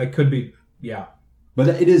 I mean, it could be, yeah. But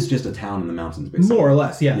it is just a town in the mountains, basically. More or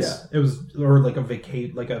less, yes. Yeah. It was, or like a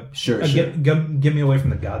vacate, like a Sure. get me away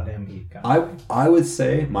from the goddamn heat. I would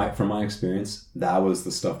say, from my experience, that was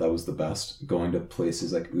the stuff that was the best. Going to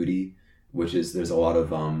places like Uti, which is, there's a lot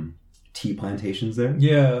of tea plantations there.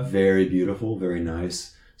 Yeah. Very beautiful, very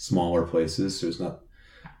nice, smaller places. So it's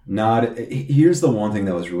not. Here's the one thing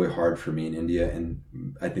that was really hard for me in India, and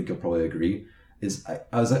I think you'll probably agree, is I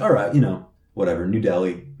was like, all right, whatever. New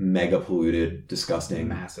Delhi, mega polluted, disgusting,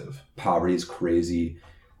 Massive. Poverty is crazy.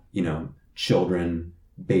 Children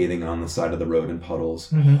bathing on the side of the road in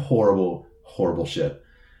puddles. Mhm. Horrible, horrible shit.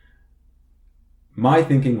 My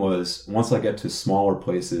thinking was, once I get to smaller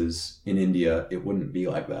places in India, it wouldn't be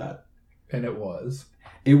like that. And it was.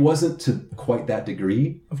 It wasn't to quite that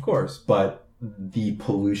degree, Of course. but the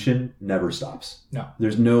pollution never stops. No.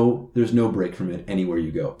 There's no break from it anywhere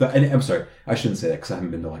you go. And I'm sorry, I shouldn't say that because I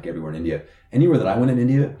haven't been to like everywhere in India. Anywhere that I went in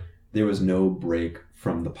India, there was no break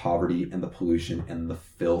from the poverty and the pollution and the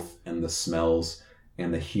filth and the smells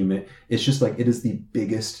and the humid. It's just like, it is the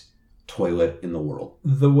biggest toilet in the world.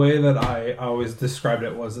 The way that I always described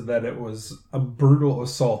it was that it was a brutal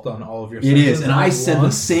assault on all of your It senses. is. And I said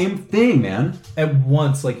the same thing, man. At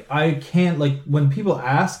once. Like, I can't, like, when people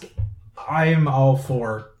ask, I am all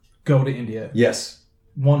for go to India. Yes.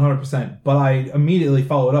 100%. But I immediately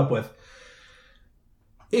followed up with,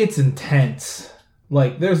 it's intense.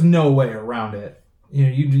 Like, there's no way around it.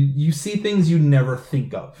 You see things you never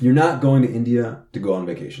think of. You're not going to India to go on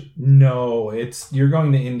vacation. No, you're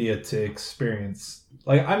going to India to experience.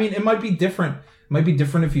 Like, I mean, it might be different. It might be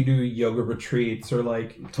different if you do yoga retreats or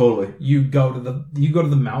like Totally. you go to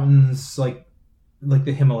the mountains, like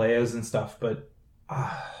the Himalayas and stuff. But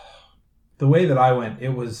the way that I went,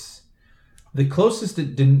 it was the closest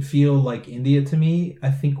it didn't feel like India to me. I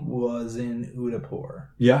think was in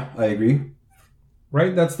Udaipur. Yeah, I agree.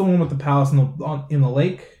 Right, that's the one with the palace in the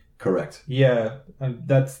lake. Correct. Yeah,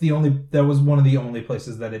 that was one of the only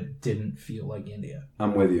places that it didn't feel like India.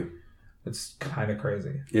 I'm with you. It's kind of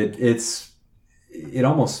crazy. It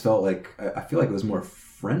almost felt like, I feel like it was more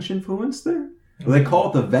French influence there. They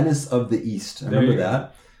call it the Venice of the East. I remember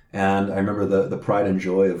that. And I remember the pride and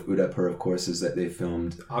joy of Udaipur, of course, is that they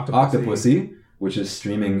filmed Octopussy, which is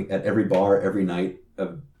streaming at every bar every night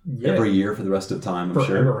of every year for the rest of time, I'm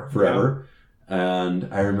sure. Forever. Yeah. And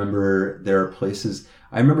I remember there are places.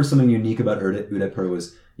 I remember something unique about Udaipur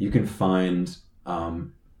was you can find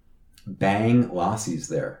bang lassis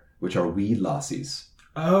there, which are weed lassis.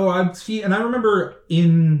 Oh, I see. And I remember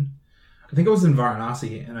I think it was in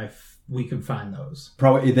Varanasi, and we could find those.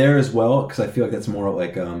 Probably there as well, because I feel like that's more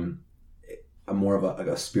like more of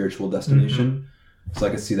a spiritual destination. Mm-hmm. So I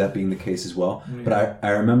could see that being the case as well. Mm-hmm. But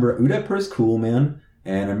I remember Udaipur is cool, man.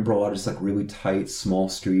 And I remember a lot of just like really tight, small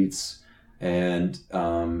streets. And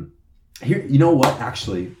here, you know what?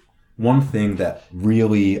 Actually, one thing that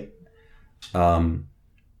really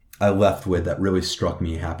I left with that really struck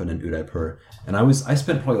me happened in Udaipur, and I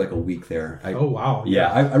spent probably like a week there. Oh wow!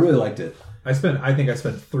 Yeah, I really liked it. I think I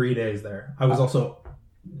spent 3 days there. I was also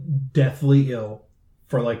deathly ill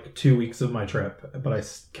for like 2 weeks of my trip, but I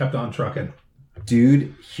kept on trucking.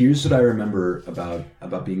 Dude, here's what I remember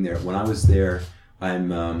about being there. When I was there, I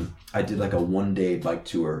did like a 1-day bike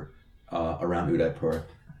tour around Udaipur,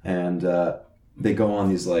 and they go on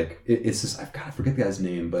these like it's just I forget the guy's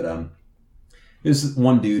name, but it was this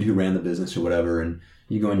one dude who ran the business or whatever, and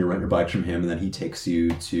you go and you rent your bikes from him, and then he takes you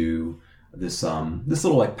to this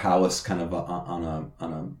little like palace kind of on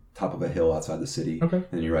a top of a hill outside the city, okay. And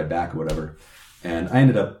then you ride back or whatever. And I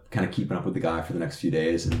ended up kind of keeping up with the guy for the next few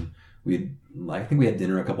days, and I think we had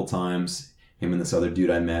dinner a couple times. Him and this other dude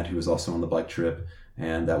I met who was also on the bike trip,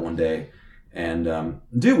 and that one day. And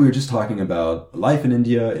dude, we were just talking about life in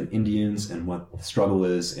India and Indians and what the struggle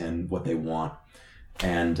is and what they want.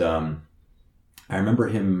 And I remember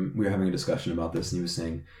we were having a discussion about this, and he was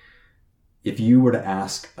saying, if you were to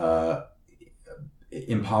ask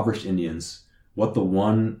impoverished Indians what the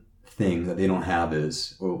one thing that they don't have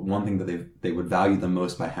is, or one thing that they would value the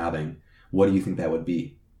most by having, what do you think that would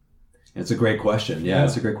be? And it's a great question. Yeah,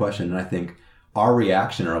 it's a great question. And I think our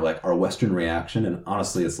reaction, or like our Western reaction, and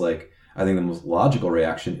honestly, it's like, I think the most logical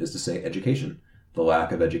reaction is to say education, the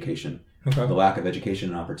lack of education, the lack of education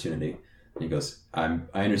and opportunity. And he goes, I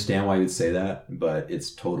understand why you'd say that, but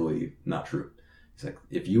it's totally not true. He's like,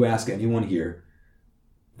 if you ask anyone here,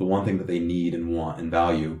 the one thing that they need and want and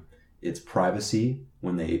value, it's privacy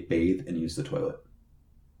when they bathe and use the toilet.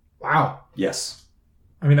 Wow. Yes.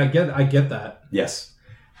 I mean, I get that. Yes.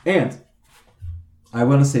 And I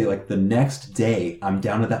want to say, like, the next day, I'm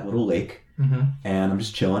down at that little lake, and I'm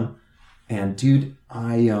just chilling. And dude,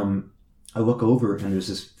 I look over, and there's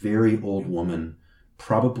this very old woman,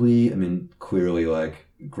 probably, I mean, clearly like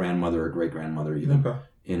grandmother or great grandmother, even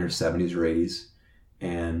in her 70s or 80s,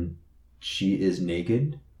 and she is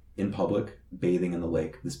naked in public, bathing in the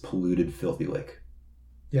lake, this polluted, filthy lake.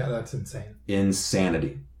 Yeah, that's insane.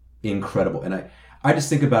 Insanity, incredible. And I just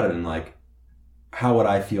think about it in like, how would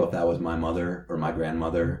I feel if that was my mother or my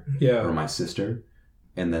grandmother or my sister?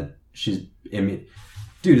 And that she's, I mean,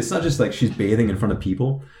 dude, it's not just like she's bathing in front of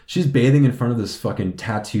people. She's bathing in front of this fucking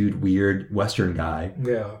tattooed, weird Western guy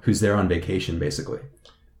who's there on vacation, basically.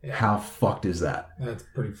 Yeah. How fucked is that? That's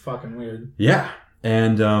pretty fucking weird. Yeah.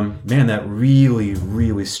 And, man, that really,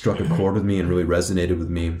 really struck a chord with me and really resonated with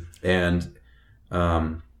me. And,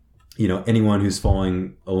 you know, anyone who's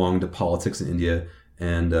following along to politics in India,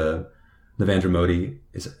 and Narendra Modi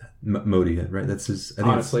is Modi, right? That's his.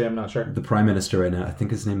 Honestly, I'm not sure. The prime minister right now, I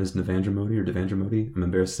think his name is Narendra Modi or Devendra Modi. I'm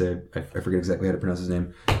embarrassed to say, I forget exactly how to pronounce his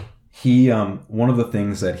name. He, one of the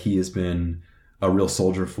things that he has been a real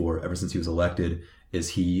soldier for ever since he was elected is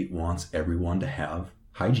he wants everyone to have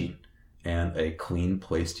hygiene and a clean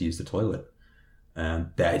place to use the toilet.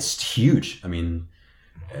 And that's huge. I mean,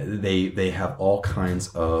 they have all kinds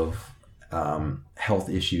of health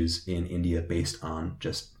issues in India based on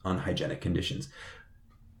just unhygienic conditions.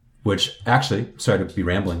 Which actually, sorry to be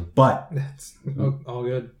rambling, but that's all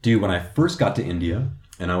good. Dude, when I first got to India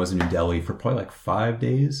and I was in New Delhi for probably like 5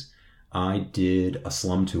 days, I did a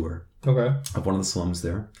slum tour of one of the slums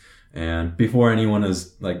there. And before anyone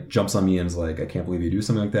is like jumps on me and is like, I can't believe you do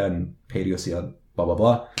something like that and pay to go see how blah blah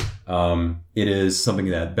blah. It is something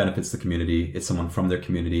that benefits the community. It's someone from their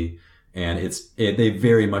community, and they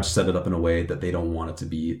very much set it up in a way that they don't want it to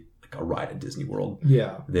be like a ride at Disney World.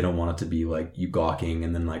 Yeah, they don't want it to be like you gawking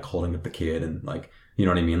and then like holding up the kid and like, you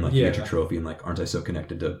know what I mean? Like you get your trophy and like, aren't I so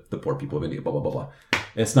connected to the poor people of India? Blah blah blah blah.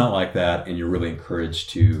 It's not like that, and you're really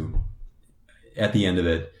encouraged to, at the end of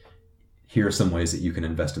it, here are some ways that you can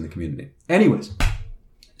invest in the community. Anyways,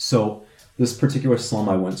 so this particular slum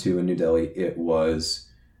I went to in New Delhi, it was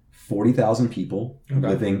 40,000 people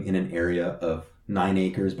living in an area of 9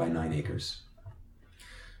 acres by 9 acres.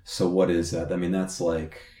 So what is that? I mean, that's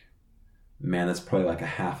like, man, that's probably like a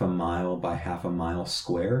half a mile by half a mile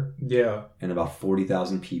square. Yeah. And about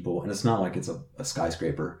 40,000 people. And it's not like it's a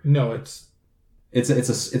skyscraper. No, it's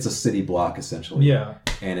a city block essentially. Yeah.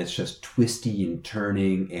 And it's just twisty and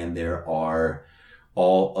turning, and there are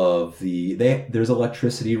all of there's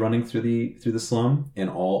electricity running through the slum, and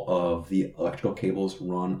all of the electrical cables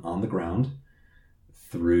run on the ground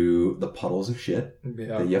through the puddles of shit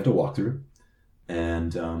that you have to walk through.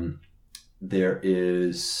 And there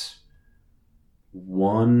is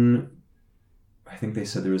I think they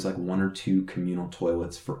said there was like 1 or 2 communal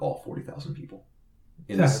toilets for all 40,000 people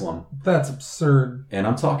in the slum. That's absurd. And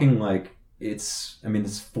I'm talking like, it's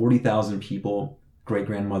 40,000 people,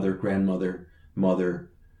 great-grandmother, grandmother, mother,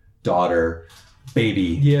 daughter,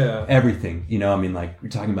 baby, everything. You know, I mean, like, you're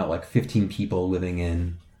talking about like 15 people living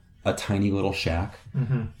in a tiny little shack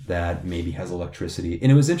that maybe has electricity.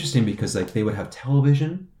 And it was interesting because like they would have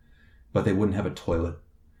television, but they wouldn't have a toilet.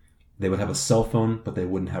 They would have a cell phone, but they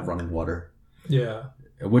wouldn't have running water. Yeah.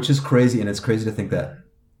 Which is crazy. And it's crazy to think that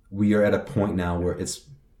we are at a point now where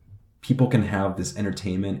people can have this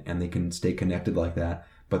entertainment and they can stay connected like that,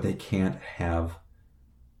 but they can't have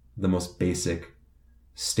the most basic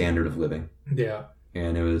standard of living. Yeah.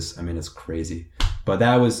 And it's crazy. But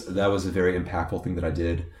that was a very impactful thing that I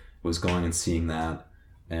did, was going and seeing that.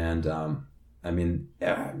 And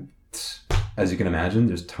as you can imagine,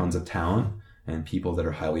 there's tons of talent and people that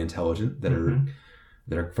are highly intelligent that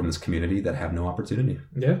are from this community that have no opportunity.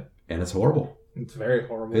 Yeah. And it's horrible. It's very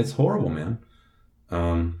horrible. It's horrible, man.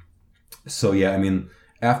 So yeah, I mean,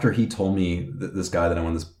 after he told me, this guy that I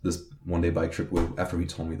went this one day bike trip with, after he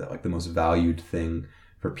told me that like the most valued thing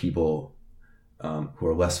for people who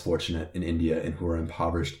are less fortunate in India and who are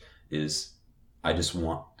impoverished is, I just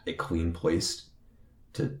want a clean place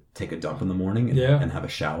to take a dump in the morning and have a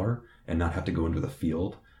shower and not have to go into the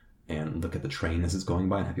field and look at the train as it's going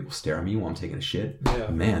by and have people stare at me while I'm taking a shit. Yeah.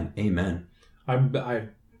 Man, amen. I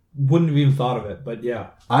wouldn't have even thought of it, but yeah.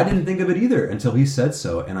 I didn't think of it either until he said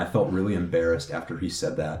so, and I felt really embarrassed after he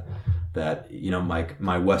said that. That, you know,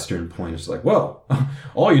 my Western point is like, well,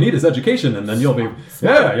 all you need is education, and then you'll be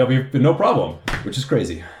no problem, which is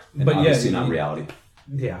crazy. And but obviously yeah, not reality.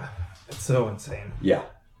 Yeah, it's so insane. Yeah.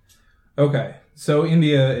 Okay, so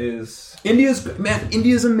India's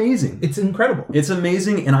amazing. It's incredible. It's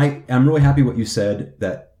amazing, and I'm really happy what you said,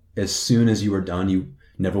 that as soon as you were done, you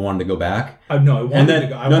never wanted to go back. No, I wanted to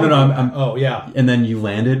go. Oh, yeah. And then you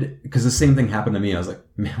landed, because the same thing happened to me. I was like,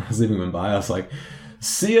 man, I was leaving Mumbai. I was like,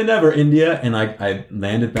 see you never, India. And I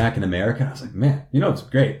landed back in America. I was like, man, you know, it's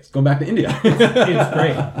great. Let's go back to India. It's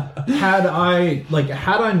great. Had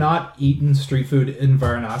I not eaten street food in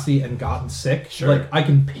Varanasi and gotten sick, like I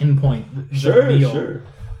can pinpoint the meal. Sure.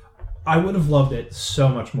 I would have loved it so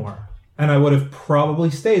much more. And I would have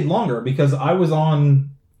probably stayed longer because I was on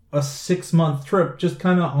a 6-month trip just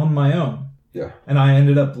kind of on my own. Yeah. And I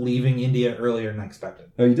ended up leaving India earlier than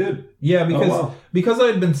expected. Oh, you did? Yeah, because I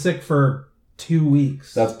had been sick for 2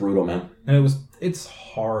 weeks. That's brutal, man. And it's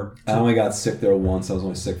hard. I only got sick there once. I was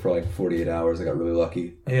only sick for like 48 hours. I got really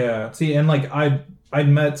lucky. Yeah. See, and like I'd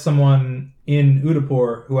met someone in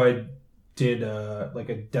Udaipur who I did like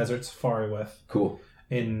a desert safari with. Cool.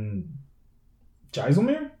 In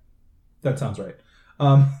Jaisalmer? That sounds right.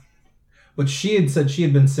 But she had said she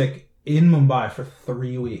had been sick in Mumbai for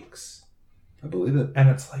 3 weeks. I believe it. And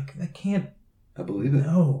it's like, that can't... I believe it.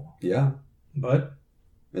 No. Yeah. But...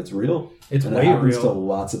 It's real. It's and way it happens real. to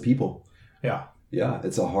lots of people. Yeah. Yeah,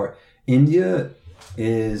 it's a hard... India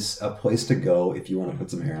is a place to go if you want to put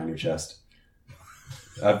some hair on your chest.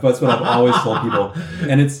 That's what I've always told people.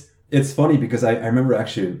 And it's funny because I remember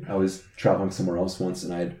actually I was traveling somewhere else once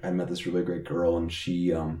and I met this really great girl and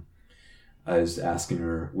she... I was asking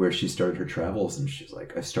her where she started her travels, and she's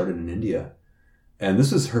like, I started in India. And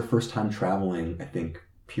this was her first time traveling, I think,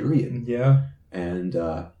 period. Yeah. And,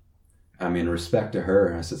 I mean, respect to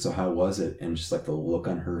her. I said, so how was it? And just like the look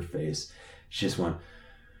on her face, she just went,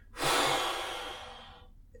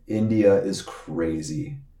 India is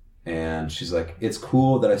crazy. And she's like, it's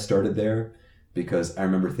cool that I started there because I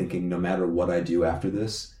remember thinking no matter what I do after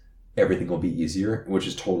this, everything will be easier, which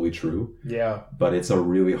is totally true. Yeah. But it's a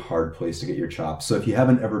really hard place to get your chops. So if you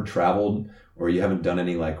haven't ever traveled or you haven't done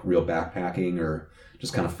any like real backpacking or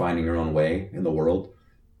just kind of finding your own way in the world,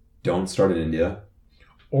 don't start in India.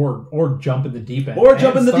 Or jump in the deep end. Or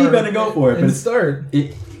jump in the deep end and go for it. And but start.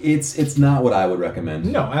 It's not what I would recommend.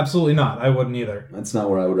 No, absolutely not. I wouldn't either. That's not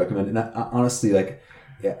what I would recommend. And I, honestly, like,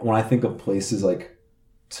 when I think of places like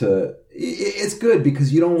it's good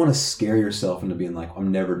because you don't want to scare yourself into being like,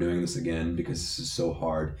 I'm never doing this again because this is so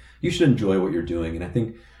hard. You should enjoy what you're doing. And I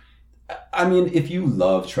think, I mean, if you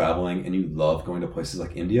love traveling and you love going to places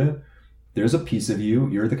like India, there's a piece of you,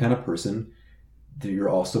 you're the kind of person that you're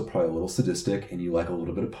also probably a little sadistic and you like a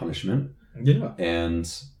little bit of punishment. Yeah. And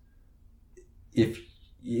if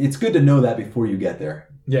it's good to know that before you get there.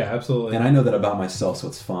 Yeah, absolutely. And I know that about myself, so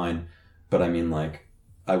it's fine. But I mean, like,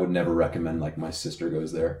 I would never recommend like my sister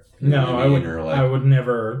goes there. No, I would. Or, like, I would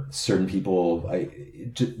never. Certain people,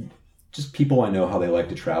 just people I know how they like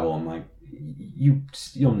to travel. I'm like,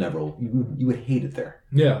 you'll never. You would hate it there.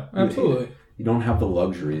 Yeah, absolutely. You don't have the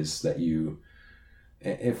luxuries that you.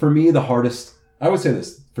 And for me, the hardest. I would say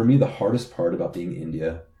this. For me, the hardest part about being in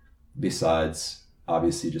India, besides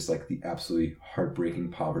obviously just like the absolutely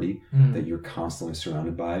heartbreaking poverty that you're constantly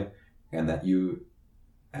surrounded by, and that you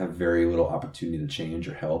have very little opportunity to change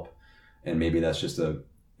or help, and maybe that's just an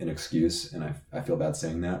excuse, and I feel bad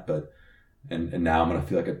saying that, but and now I'm gonna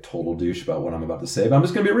feel like a total douche about what I'm about to say, but I'm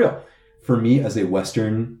just gonna be real. For me, as a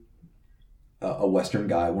Western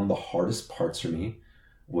guy, one of the hardest parts for me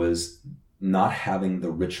was not having the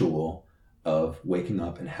ritual of waking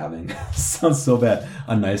up and having sounds so bad,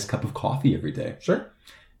 a nice cup of coffee every day. Sure.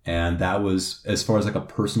 And that was, as far as like a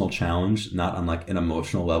personal challenge, not on like an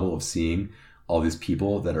emotional level of seeing all these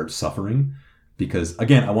people that are suffering, because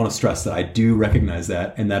again, I want to stress that I do recognize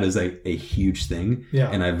that, and that is a huge thing. Yeah.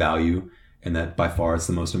 And I value, and that by far it's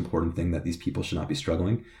the most important thing, that these people should not be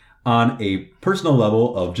struggling. On a personal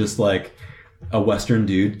level of just like a Western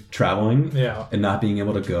dude traveling and not being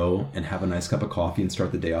able to go and have a nice cup of coffee and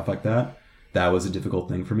start the day off like that, that was a difficult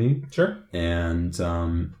thing for me. Sure. And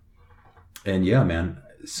yeah, man.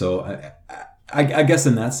 So I guess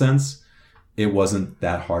in that sense, it wasn't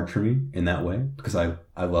that hard for me in that way, because I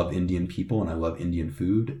love Indian people and I love Indian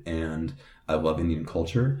food and I love Indian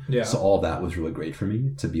culture. Yeah. So all that was really great for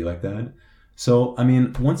me to be like that. So, I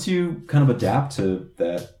mean, once you kind of adapt to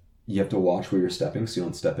that, you have to watch where you're stepping so you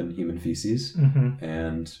don't step in human feces, Mm-hmm.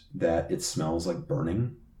 and that it smells like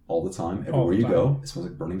burning all the time All everywhere the you time. go. It smells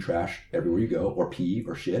like burning trash everywhere you go, or pee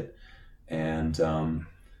or shit, and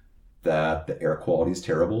that the air quality is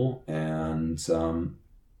terrible. And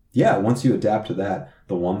yeah, once you adapt to that,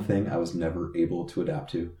 the one thing I was never able to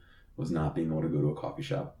adapt to was not being able to go to a coffee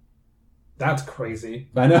shop. That's crazy.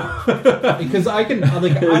 I know. Because I can,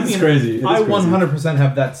 like, It's crazy. It is I crazy. 100%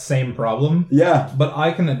 have that same problem, Yeah. but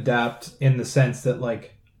I can adapt in the sense that,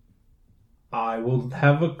 like, I will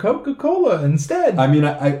have a Coca-Cola instead. I mean,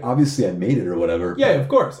 I obviously I made it or whatever. Yeah, of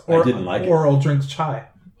course. I didn't like it. Or I'll drink chai.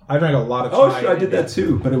 I drank a lot of chai. Oh, sure, I did that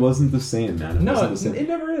too, but it wasn't the same, man. It No, wasn't the same. it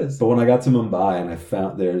never is. But when I got to Mumbai and I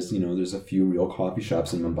found there's a few real coffee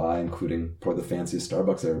shops in Mumbai, including probably the fanciest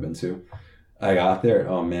Starbucks I've ever been to. I got there.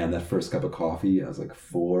 Oh man, that first cup of coffee, I was like,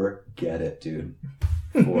 forget it, dude.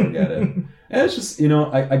 Forget it. And it's just,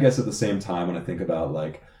 I guess at the same time when I think about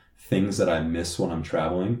like things that I miss when I'm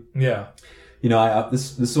traveling, Yeah.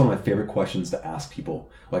 this is one of my favorite questions to ask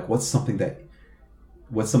people. Like, what's something that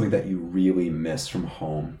you really miss from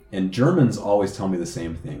home? And Germans always tell me the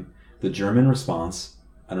same thing. The German response,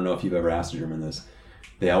 I don't know if you've ever asked a German this,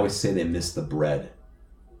 they always say they miss the bread.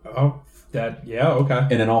 Oh, okay.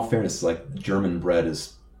 And in all fairness, like, German bread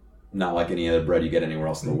is not like any other bread you get anywhere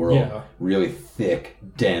else in the world. Yeah. Really thick,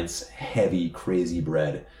 dense, heavy, crazy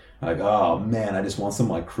bread. Like, oh man, I just want some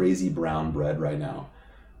like crazy brown bread right now.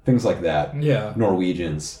 Things like that. Yeah.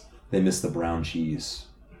 Norwegians, they miss the brown cheese.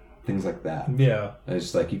 Things like that. Yeah. It's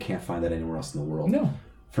just like you can't find that anywhere else in the world. No.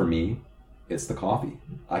 For me, it's the coffee.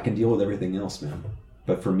 I can deal with everything else, man.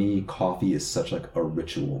 But for me, coffee is such like a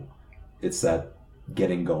ritual. It's that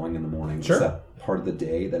getting going in the morning. Sure. It's that part of the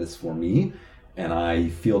day that is for me, and I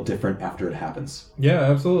feel different after it happens. Yeah,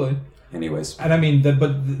 absolutely. Anyways, And I mean,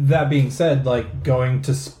 but that being said, like going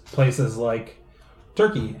to places like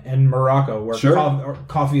Turkey and Morocco, where Sure.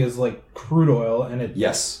 coffee is like crude oil, and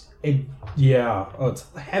yes. it's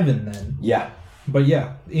heaven then. Yeah. But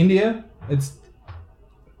yeah, India, it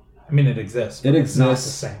exists. It but it's not the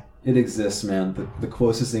exists. same. It exists, man. The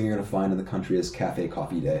closest thing you're going to find in the country is Cafe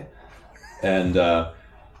Coffee Day. And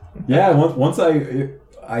yeah, once I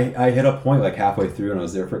hit a point like halfway through, and I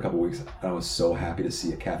was there for a couple weeks, and I was so happy to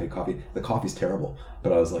see a Cafe Coffee. The coffee's terrible,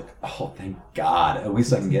 but I was like, oh, thank God. At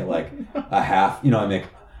least I can get like a half, I make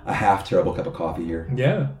a half terrible cup of coffee here.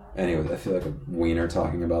 Yeah, Anyways, I feel like a wiener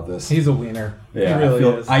talking about this. he's a wiener. Yeah, he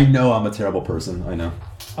really is. I know I'm a terrible person. I know.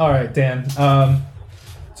 All right, Dan.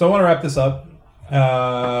 So I want to wrap this up.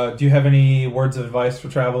 Do you have any words of advice for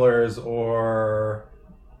travelers or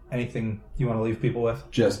anything you want to leave people with?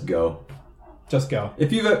 Just go. Just go.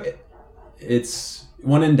 If it's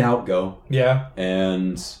when in doubt, go. Yeah.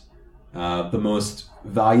 And the most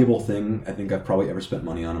valuable thing I think I've probably ever spent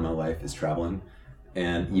money on in my life is traveling.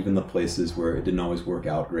 And even the places where it didn't always work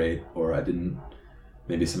out great, or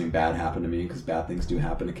maybe something bad happened to me, because bad things do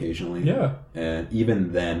happen occasionally. Yeah. And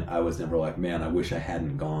even then, I was never like, man, I wish I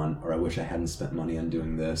hadn't gone, or I wish I hadn't spent money on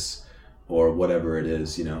doing this, or whatever it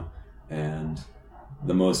is, And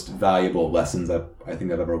the most valuable lessons I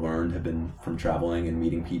think I've ever learned have been from traveling and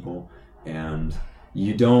meeting people. And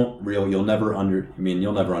you'll never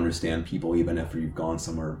understand people even after you've gone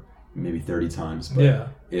somewhere maybe 30 times. But Yeah.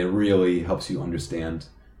 it really helps you understand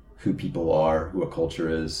who people are, who a culture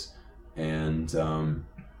is, and it's going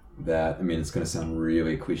to sound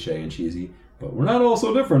really cliche and cheesy, but we're not all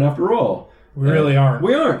so different after all. We really aren't.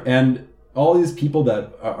 We aren't. And all these people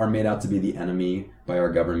that are made out to be the enemy by our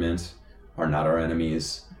government are not our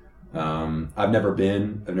enemies. I've never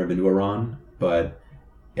been to Iran, but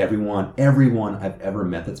everyone I've ever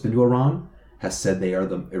met that's been to Iran has said the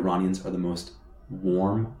Iranians are the most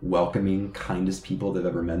warm, welcoming, kindest people they've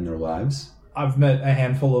ever met in their lives. I've met a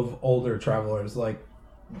handful of older travelers, like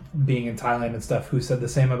being in Thailand and stuff, who said the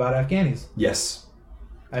same about Afghanis. Yes.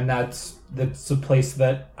 And that's a place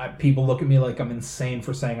that people look at me like I'm insane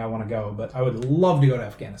for saying I want to go, but I would love to go to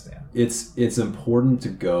Afghanistan. It's important to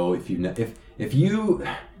go if you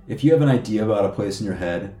have an idea about a place in your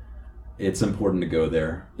head. It's important to go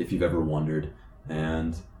there if you've ever wondered,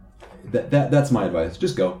 and that's my advice.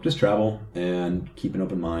 Just go, just travel, and keep an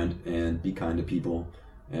open mind, and be kind to people,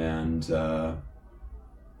 and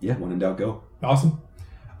when in doubt, go. Awesome.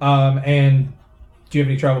 And do you have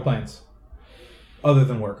any travel plans other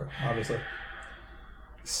than work? Obviously.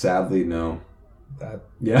 Sadly, no. That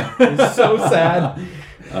Yeah, is so sad.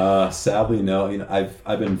 Sadly, no.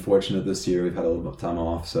 I've been fortunate this year. We've had a little bit of time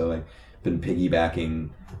off, so I've been piggybacking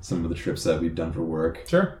some of the trips that we've done for work.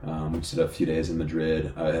 Sure. We just did a few days in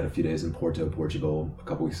Madrid. I had a few days in Porto, Portugal a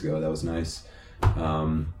couple weeks ago. That was nice.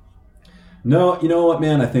 No, you know what,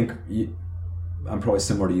 man? I think I'm probably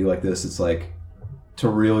similar to you like this. It's like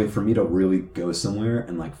for me to really go somewhere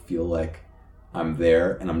and like feel like I'm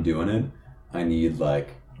there and I'm doing it, I need like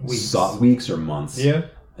weeks or months. Yeah.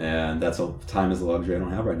 And time is a luxury I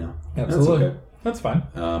don't have right now. Absolutely. That's fine.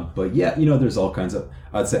 But yeah, there's all kinds of,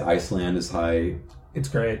 I'd say Iceland is high. It's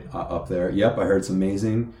great. Up there. Yep, I heard it's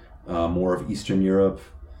amazing. More of Eastern Europe,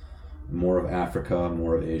 more of Africa,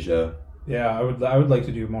 more of Asia. Yeah, I would like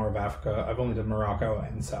to do more of Africa. I've only done Morocco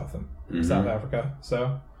and South Africa,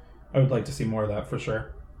 so I would like to see more of that for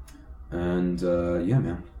sure. And yeah,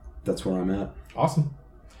 man, that's where I'm at. Awesome.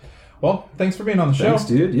 Well, thanks for being on the show. Thanks,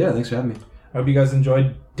 dude. Yeah, thanks for having me. I hope you guys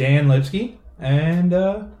enjoyed Dan Lipsky, and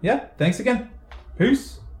yeah, thanks again.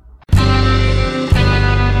 Peace.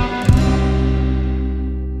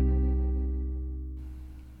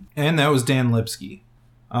 And that was Dan Lipsky.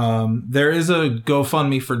 There is a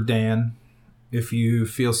GoFundMe for Dan if you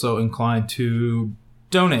feel so inclined to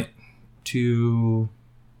donate to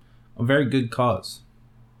a very good cause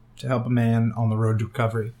to help a man on the road to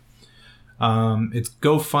recovery. It's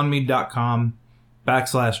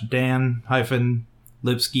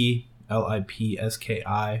gofundme.com/Dan-Lipski,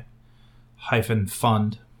 LIPSKI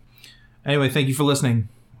 -fund. Anyway, thank you for listening,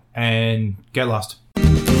 and get lost.